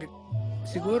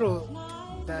siguro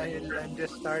dahil I'm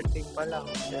just starting pa lang,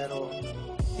 pero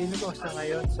hindi ko sa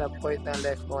ngayon sa point ng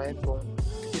life ko ngayon kung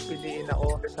pipiliin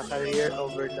ako sa career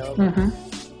over love.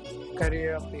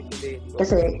 Career ang pipiliin ko.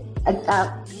 Kasi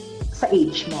sa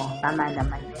age mo. Tama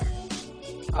naman yan.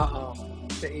 Oo,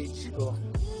 sa age ko.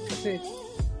 Kasi,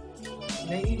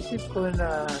 naisip ko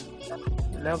na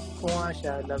love ko nga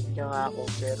siya, love niya nga ako,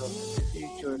 pero sa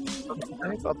future,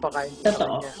 ano papakain ko sa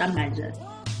Totoo. kanya? Tama dyan.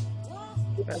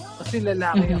 Kasi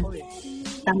lalaki ako eh.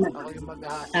 Tama. Ako yung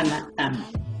mag-ahasa. Tama.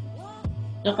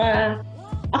 Saka,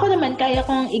 ako naman, kaya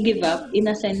kong i-give up in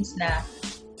a sense na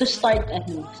to start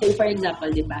anew. Say, for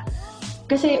example, di ba?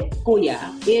 Kasi, kuya,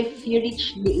 if you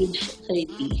reach the age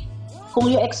 30, kung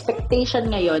yung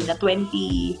expectation ngayon na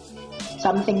 20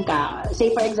 something ka,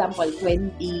 say for example,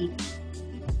 22,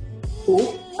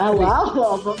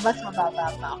 wow, mas mababa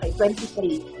pa. Okay,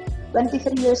 23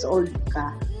 years old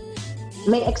ka,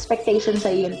 may expectation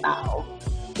sa'yo yung tao.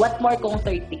 What more kung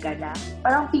 30 ka na?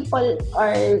 Parang people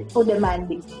are too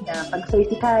demanding na pag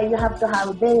 30 ka, you have to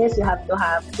have this, you have to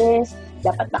have this,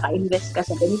 dapat naka-invest ka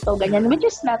sa ganito, ganyan, which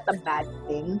is not a bad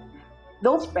thing.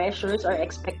 Those pressures or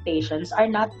expectations are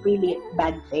not really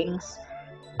bad things.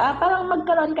 Parang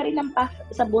magkaroon ka rin ng path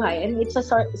sa buhay and it's a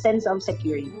sense of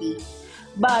security.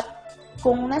 But,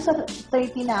 kung nasa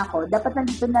 30 na ako, dapat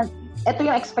nandito na, ito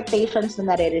yung expectations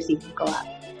na nare-receive ko.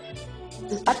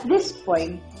 At this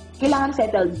point, kailangan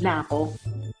settled na ako.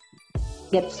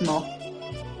 Gets mo?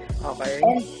 Okay.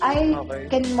 And I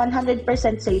can 100%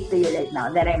 say to you right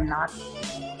now that I'm not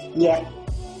yet.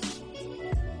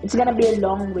 It's gonna be a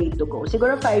long way to go.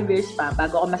 Siguro 5 years pa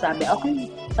bago ako masabi, okay,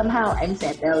 somehow I'm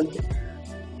settled.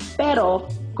 Pero,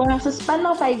 kung sa span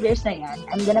ng 5 years na yan,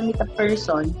 I'm gonna meet a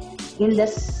person in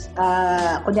this,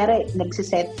 kunyari,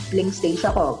 nagsisettling stage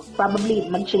ako. Probably,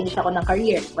 mag-change ako ng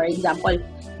career. For example,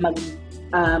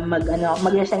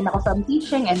 mag-resign ako from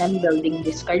teaching and I'm building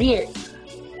this career.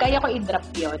 Kaya ko i-drop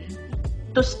yun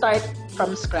to start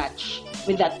from scratch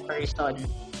with that person.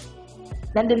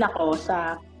 Nandun ako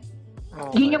sa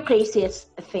yun yung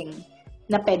craziest thing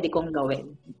na pwede kong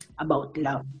gawin about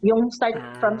love. Yung start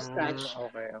from scratch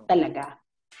talaga.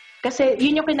 Kasi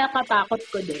yun yung kinakatakot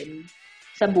ko din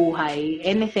sa buhay.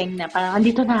 Anything na parang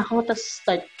andito na ako, tapos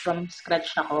start from scratch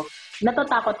ako.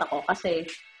 Natatakot ako kasi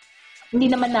hindi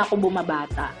naman na ako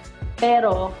bumabata.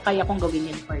 Pero kaya kong gawin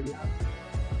yun for love.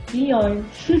 Yun.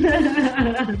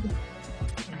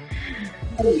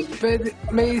 Pwede,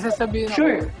 may sasabihin ako.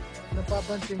 Sure.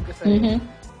 Napapansin ko sa'yo.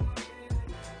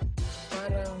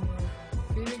 Parang,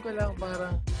 feeling ko lang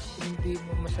parang hindi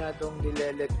mo masyadong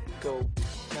nile-let go.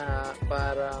 Na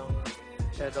parang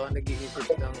masyado ka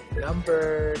nag-iisip ng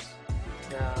numbers,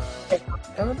 na,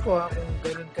 ewan ko kung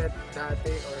ganun ka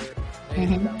dati or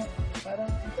ngayon lang. Parang,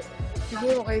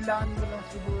 siguro kailangan mo lang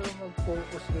siguro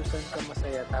mag-focus kung saan ka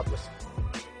masaya. Tapos,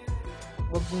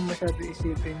 wag mo masyado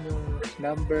isipin yung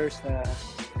numbers na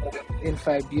in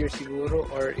 5 years siguro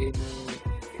or in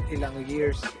ilang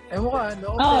years. Ewan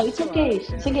ka, no? It's okay.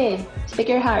 Sige,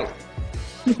 speak your heart.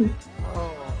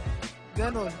 Oo.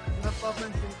 Ganon.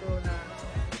 Napapansin ko na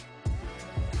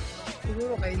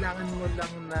siguro kailangan mo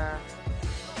lang na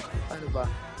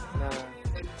na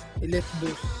i-let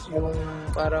loose yung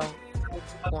parang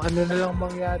kung ano na lang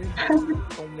mangyari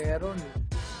kung meron.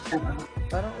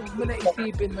 Parang huwag mo na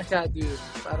isipin masyado yun.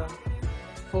 Parang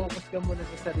focus ka muna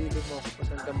sa sarili mo kung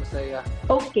saan ka masaya.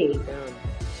 Okay. Ganun.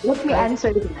 Let me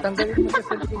answer that. Tanggalin mo sa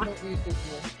cellphone ng isip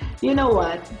mo. You know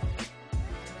what?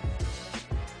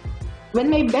 When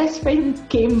my best friend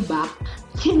came back,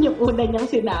 yun yung una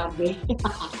niyang sinabi.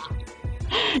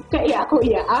 Kaya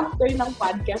kuya, after ng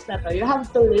podcast na to, you have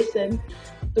to listen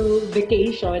to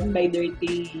Vacation by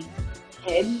Dirty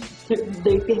Heads.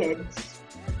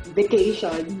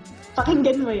 Vacation.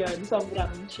 Pakinggan mo yun.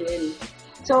 Sobrang chill.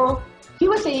 So, he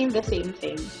was saying the same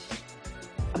thing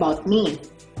about me.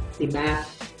 Diba?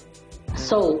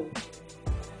 So,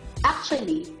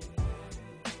 actually,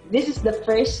 this is the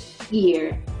first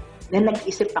year na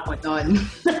nag-isip ako doon.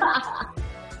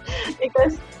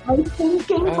 Because my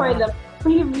thinking for the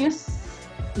previous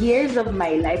years of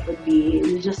my life would be,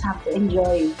 you just have to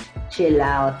enjoy, chill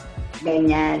out,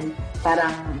 ganyan.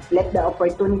 Parang let the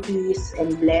opportunities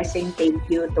and blessing take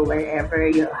you to wherever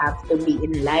you have to be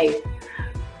in life.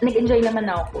 Nag-enjoy naman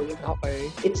ako.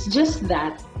 Okay. It's just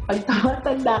that, pag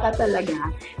tumatanda ka talaga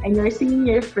and you're seeing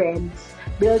your friends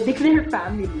building their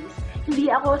families,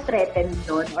 hindi ako threatened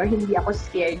doon or hindi ako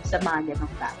scared sa mga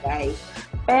ganong bagay.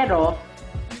 Pero,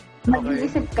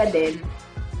 mag-iisip ka din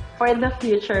for the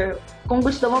future, kung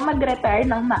gusto mo mag-retire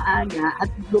ng maaga at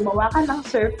gumawa ka ng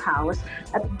surf house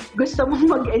at gusto mo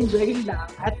mag-enjoy lang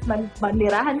at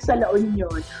manirahan sa La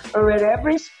Union or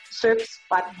wherever surf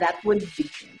spot that would be,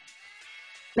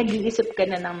 nag-iisip ka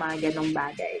na ng mga ganong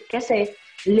bagay. Kasi,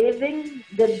 living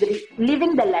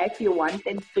the life you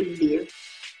wanted to live,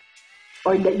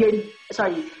 or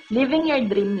living your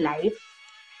dream life,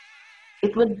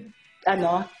 it would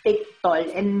take toll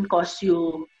and cause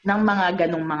you ng mga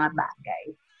ganong mga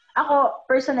bagay. Ako,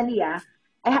 personally,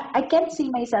 I can't see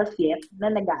myself yet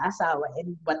na nag-aasawa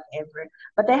and whatever.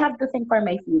 But I have to think for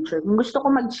my future. Kung gusto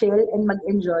ko mag-chill and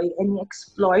mag-enjoy and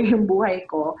explore yung buhay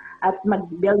ko at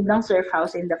mag-build ng surf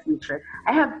house in the future,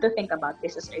 I have to think about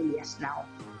this as early as now.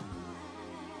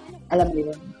 Alam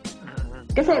mo yun?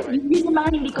 Kasi yun yung mga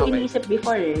hindi ko iniisip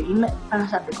before eh.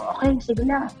 Sabi ko, okay, sige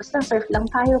lang. Basta surf lang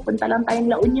tayo. Punta lang tayong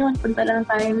La Union. Punta lang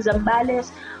tayong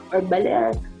Zambales or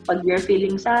Baler. Pag you're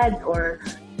feeling sad or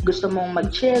gusto mong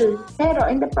mag-chill. Pero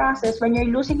in the process, when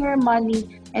you're losing your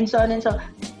money and so on and so.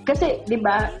 Kasi, di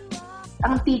ba,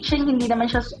 ang teaching hindi naman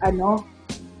siya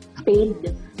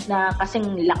paid na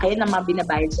kasing laki na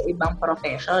mabinabayad sa ibang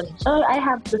profession. So, I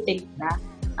have to think na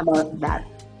about that.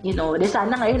 You know, de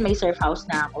sana ngayon may surf house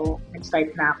na ako.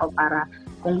 Nag-start na ako para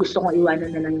kung gusto kong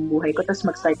iwanan na lang yung buhay ko tapos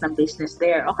mag-start ng business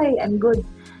there. Okay, I'm good.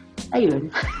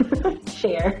 Ayun.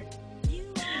 Share.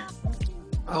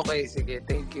 Okay, sige.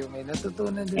 Thank you. May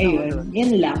natutunan din Ayun, ako doon.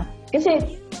 Yun lang.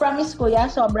 Kasi, promise kuya,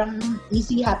 sobrang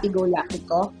easy, happy-go-lucky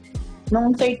ko.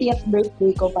 Nung 30th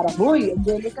birthday ko, parang, uy,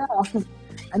 Angelica,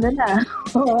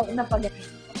 napagaling.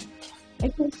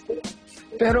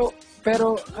 Pero,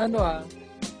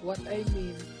 what I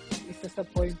mean, isa sa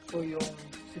point ko yung,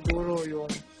 siguro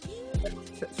yung,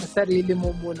 sa sarili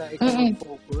mo muna ikaw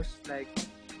focus, like,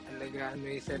 alagaan mo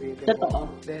yung sarili mo.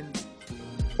 Totoo. Then,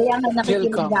 kaya nga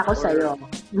nakikinig na ako sa'yo.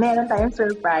 Meron tayong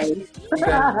surprise.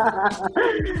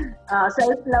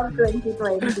 Self-love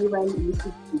 2020 while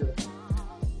ECQ.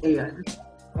 Ayun.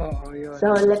 Oo, yun.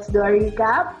 So, let's do a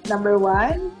recap. Number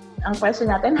 1, ang question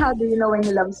natin, how do you know when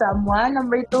you love someone?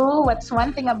 Number 2, what's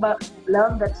one thing about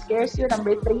love that scares you?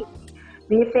 Number 3,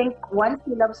 do you think once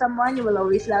you love someone, you will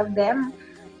always love them?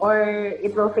 Or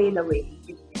it will fade away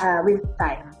with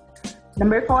time?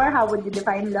 Number 4, how would you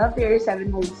define love to your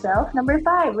 7-year-old self? Number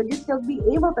 5, would you still be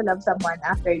able to love someone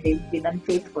after they've been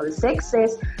unfaithful? 6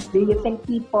 is, do you think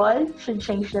people should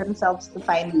change themselves to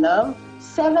find love?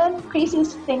 7,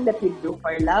 craziest thing that you do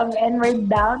for love. And we're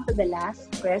down to the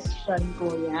last question,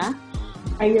 Kuya.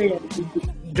 Are you ready?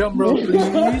 Drum roll,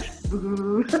 please.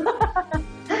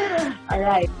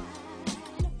 Alright.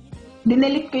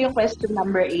 Dinilit ko yung question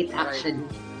number 8 actually.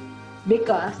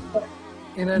 Because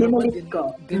dinilit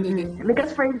ko.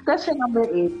 Because for question number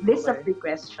 8, this is a free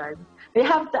question. We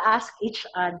have to ask each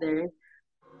other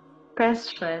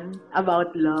question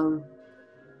about love.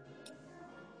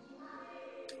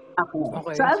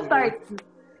 Okay. So I'll start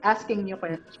asking you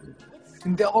questions.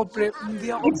 Hindi ako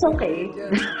It's okay.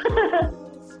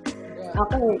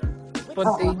 Okay.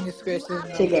 Spontaneous question.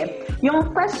 Sige. Yung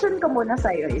question ko muna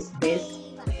sa'yo is this.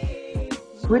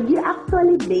 Would you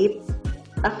actually date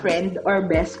a friend or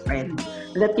best friend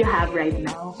that you have right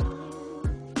now?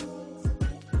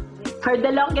 For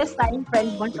the longest time,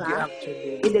 friend mo siya?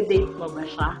 I-date mo ba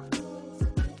siya?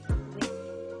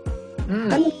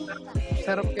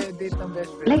 Sarap kayo date ng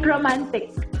best friend. Like romantic.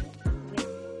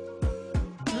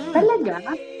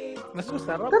 Talaga? Mas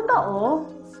masarap. Totoo.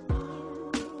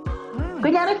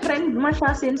 Kunyari friend mo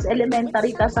siya since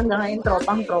elementary, tapos hanggang ngayon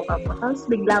tropang-tropa mo. Tapos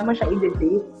bigla mo siya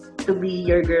i-date to be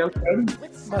your girlfriend.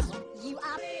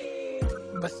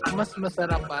 Mas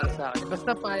masarap para sa akin.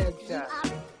 Basta payag siya.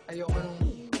 Ayoko nung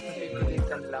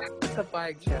napipilitan lang. Basta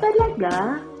payag siya. Talaga?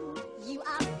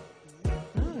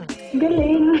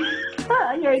 Galing.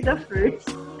 You're the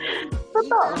first.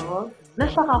 Totoo.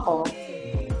 Nashock ako.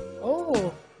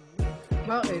 Oh.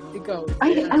 Bakit? Ikaw?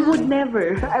 I would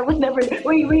never.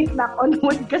 Wait, knock on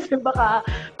wood kasi baka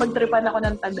pagtripan ako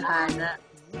ng tadhana.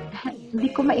 Hindi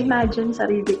ko ma-imagine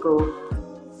sarili ko.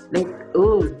 Like,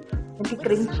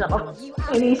 nag-cringe ako.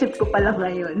 Iniisip ko pala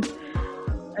ngayon.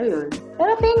 Ayun.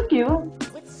 Pero thank you.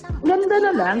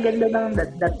 Ganda ng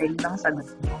dating ng sagot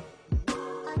mo.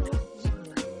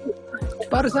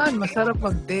 Para saan? Masarap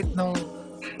mag-date ng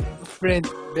friend,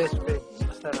 best friend.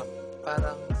 Masarap.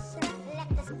 Parang,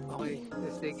 okay,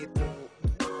 let's take it to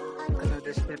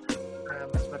another step na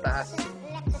mas mataas.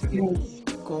 Sige,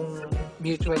 kung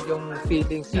mutual yung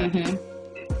feelings natin.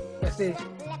 Kasi,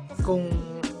 kung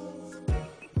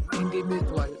hindi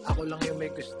mutual, ako lang yung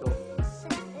may gusto,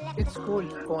 it's cool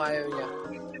kung ayaw niya.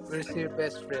 We're still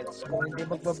best friends. Kung hindi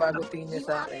magbabago tingin niya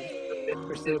sa akin,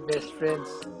 we're still best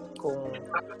friends. Kung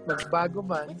magbago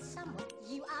man,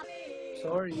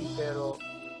 sorry, pero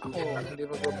ako, hindi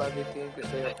magbabago tingin ko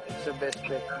sa best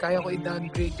friend. Kaya ko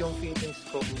i-downgrade yung feelings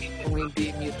ko kung hindi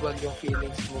mutual yung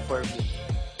feelings mo for me.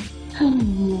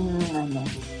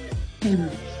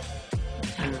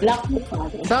 Lock mo pa.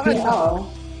 Sa akin,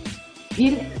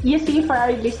 You see, for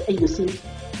our listeners,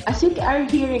 as you are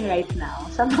hearing right now,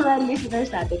 sa mga listeners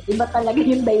natin, iba talaga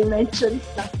yung dimensions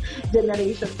ng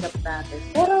generation gap natin.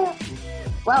 Pero,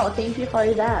 wow, thank you for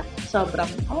that. Sobrang,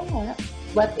 nga,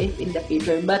 what if in the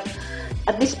future? But,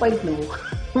 at this point, no.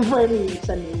 For me,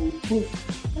 it's a no.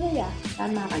 Pero yeah,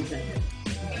 tama ka dyan.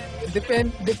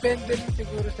 Depende rin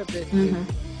siguro sa best Mhm.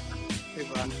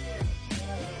 diba?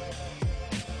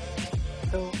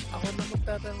 So, ako na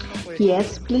magtatanong ng question.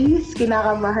 Yes, please.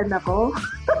 Kinakabahan ako.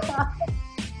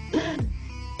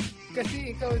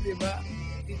 Kasi ikaw, di ba,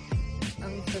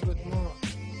 ang sagot mo,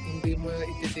 hindi mo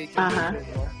i-date yung Aha. boyfriend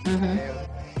mo. Mhm. Ayun.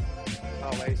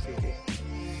 Okay, sige.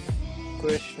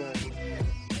 Question.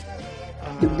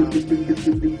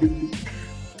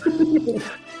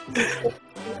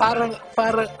 Parang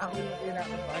ako yung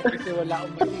kinakabahan kasi wala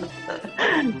akong mali.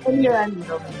 Any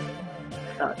random.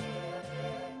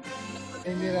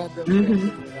 Any random Mhm.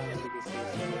 question lang. Sige,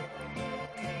 sige.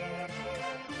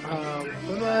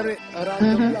 Kunwari,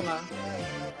 random Mhm. lang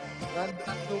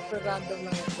Random, super random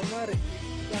lang. Kunwari,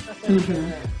 ikakasal ka Mhm.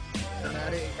 na.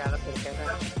 Kunwari, ikakasal ka na.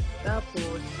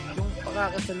 Tapos, yung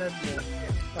pakakasalan mo,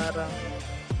 parang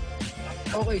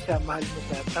okay siya, mahal mo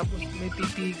siya. Tapos, may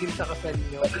titigil sa kasal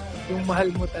nyo. Yung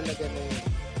mahal mo talaga na yun.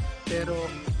 Pero,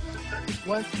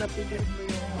 once na pinili mo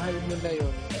yung mahal mo na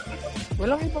yun,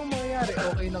 walang ibang mangyayari.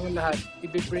 Okay lang lahat.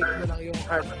 I-break mo lang yung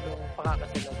heart ng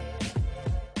pakakasalan.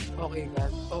 Okay ka?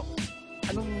 O,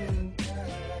 anong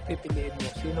pipiliin mo?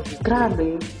 Sino pipiliin? Grabe.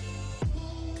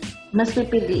 Mas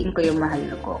pipiliin ko yung mahal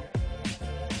ko.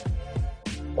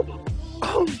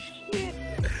 Oh, shit!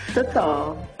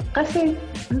 Totoo. Kasi,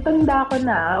 ang tanda ko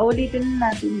na, ulitin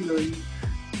natin yun.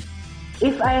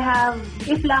 If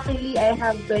luckily I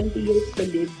have 20 years to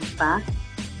live pa,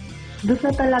 doon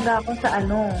na talaga ako sa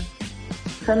no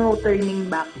turning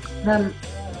back, na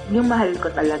yung mahal ko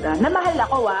talaga. Na mahal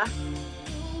ako,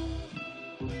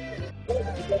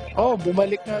 Oh,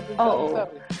 bumalik na dun sa Oo. altar.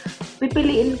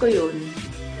 Pipiliin ko yun.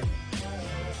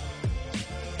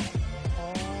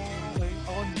 Okay.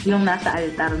 Ako, Yung nasa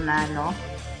altar na, no?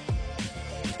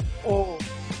 oo.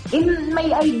 In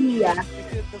my idea,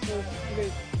 Kasi the first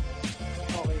place.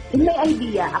 Okay. in my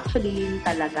idea, actually yun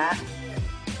talaga.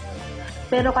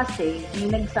 Pero kasi,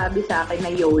 may nagsabi sa akin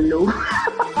na YOLO.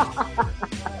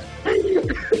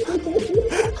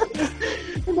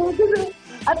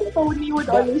 Ate Tony would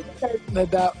always tell me.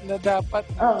 Na dapat.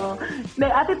 Oo.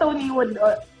 Ate Tony would,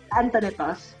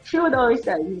 Antonitos, she would always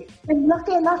tell me, I'm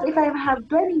lucky enough if I have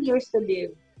 20 years to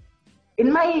live.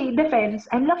 In my defense,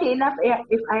 I'm lucky enough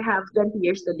if I have 20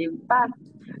 years to live pa.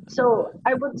 So,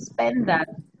 I would spend that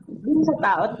dun sa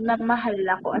tao na mahal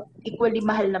ako at equally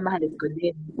mahal na mahal ko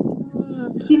din.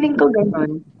 Feeling ko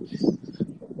ganon.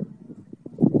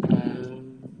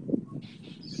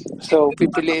 So,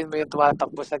 pipiliin mo yung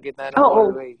tumatakbo sa gitna ng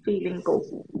Oo, hallway. feeling ko.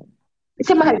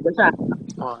 Kasi mahal ko siya.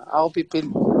 Ako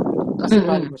kasi Mm-mm.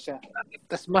 mahal mo siya.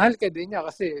 Tapos mahal ka din niya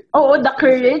kasi... Oo, the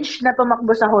courage na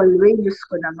tumakbo sa hallway, Diyos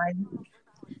ko naman.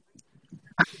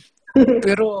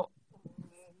 Pero,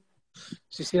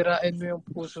 sisirain mo yung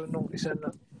puso nung isa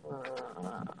na...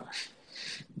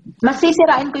 Mas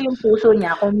sisirain ko yung puso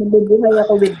niya kung mabubuhay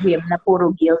ako with him na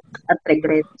puro guilt at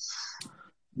regrets.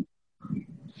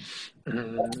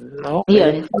 Okay.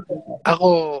 Yun.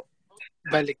 Ako,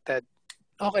 baliktad.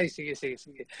 Okay, sige.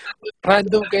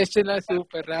 Random question lang,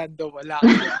 super random. Wala ka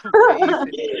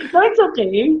naisip. No, it's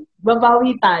okay.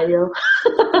 Babawi tayo.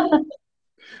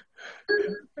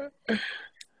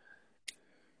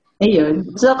 Ayun.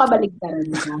 So, kabaligtaran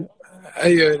na.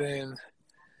 Ayun.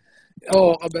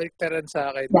 Oo, kabaliktaran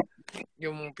sa akin. Yeah.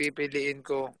 Yung pipiliin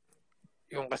ko,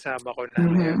 yung kasama ko na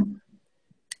ngayon.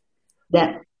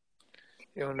 That.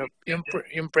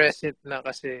 Yung present na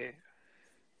kasi,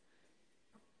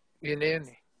 yun na yun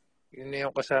eh. Yun na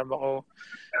yung kasama ko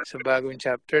sa bagong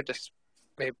chapter. Tapos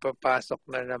may papasok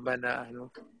na naman na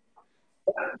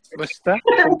basta,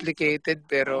 complicated.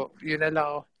 Pero yun na lang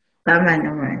ako. Tama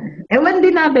naman. Ewan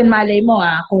din natin, malay mo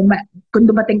kung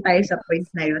dumating tayo sa point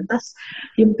na yun. Tapos,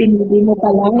 yung pinili mo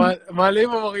pala. Malay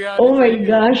mo mangyari. Oh my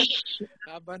gosh.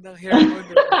 Haba ng hair mo.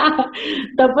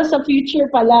 Tapos sa future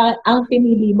pala, ang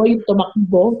pinili mo yung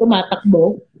tumatakbo.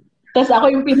 Tapos ako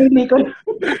yung pinili ko.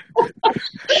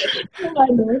 Yung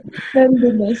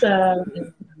nandun na sa...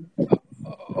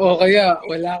 O kaya,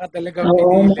 wala ka talagang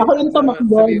pinili. Ako yung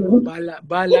tumakbo.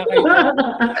 Bala kayo.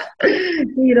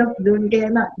 Hirap dun.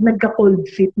 Kaya nagka-cold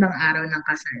feet ng araw ng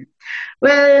kasal.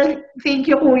 Well,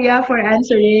 thank you, Kuya, for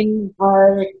answering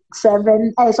our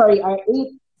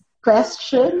 8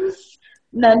 questions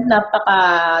na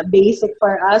napaka-basic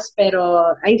for us,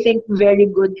 pero I think very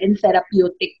good and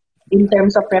therapeutic in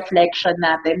terms of reflection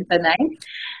natin tonight.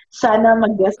 Sana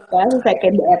mag-guest ka sa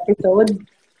second episode.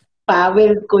 pa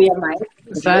with Kuya Mike.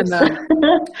 Yes. Sana,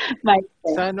 Mike.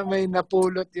 sana may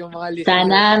napulot yung mga listeners.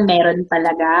 Sana meron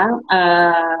talaga.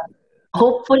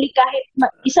 Hopefully kahit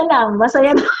isa lang,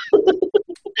 masaya na.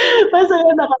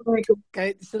 Masaya na kami.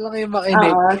 Kahit isa lang yung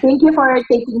makinig. Thank you for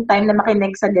taking time na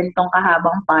makinig sa ganitong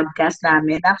kahabang podcast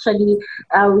namin. Actually,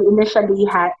 we initially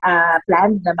had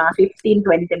planned na mga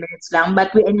 15-20 minutes lang,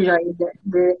 but we enjoyed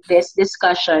this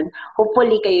discussion.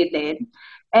 Hopefully kayo din.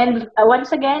 And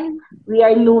once again, we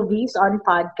are newbies on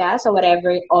podcast, so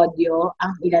whatever audio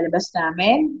ang ilalabas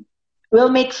namin,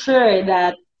 we'll make sure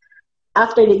that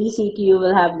after the ECQ,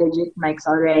 we'll have legit mics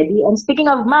already. And speaking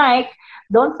of mic,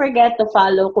 don't forget to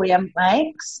follow Kuya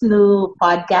Mike's new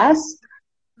podcast.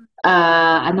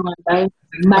 Ano nga ba?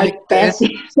 Mike Test.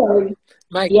 Sorry.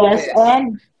 Mike yes, Test.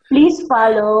 and please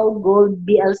follow Gold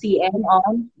BLCN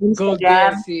on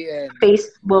Instagram,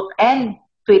 Facebook, and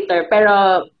Twitter.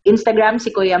 Pero Instagram,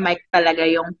 si Kuya Mike talaga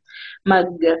yung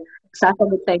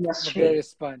sasagot sa inyo straight.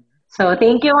 Mag-respond. So,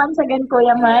 thank you once again,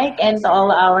 Kuya Mike, and to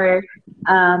all our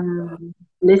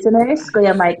listeners.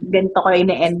 Kuya Mike, ganito ko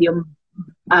ini-end yung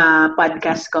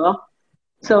podcast ko.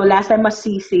 So, last time was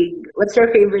sisig. What's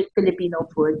your favorite Filipino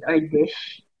food or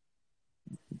dish?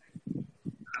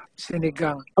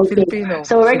 Sinigang. Okay. Filipino.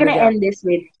 So, we're sinigang. gonna end this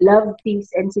with love,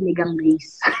 peace, and sinigang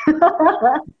grease.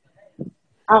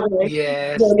 Okay.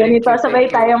 Yes. So, ganito, sabay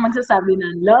tayong magsasabi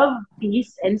ng love,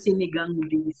 peace, and sinigang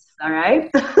grease.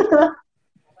 Alright?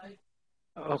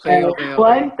 Okay.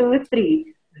 1, 2, 3.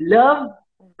 Love,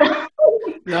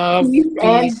 peace,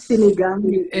 and sinigang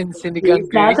grease. And sinigang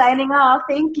Now grease. signing off.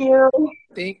 Thank you.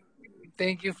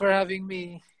 Thank you for having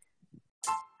me.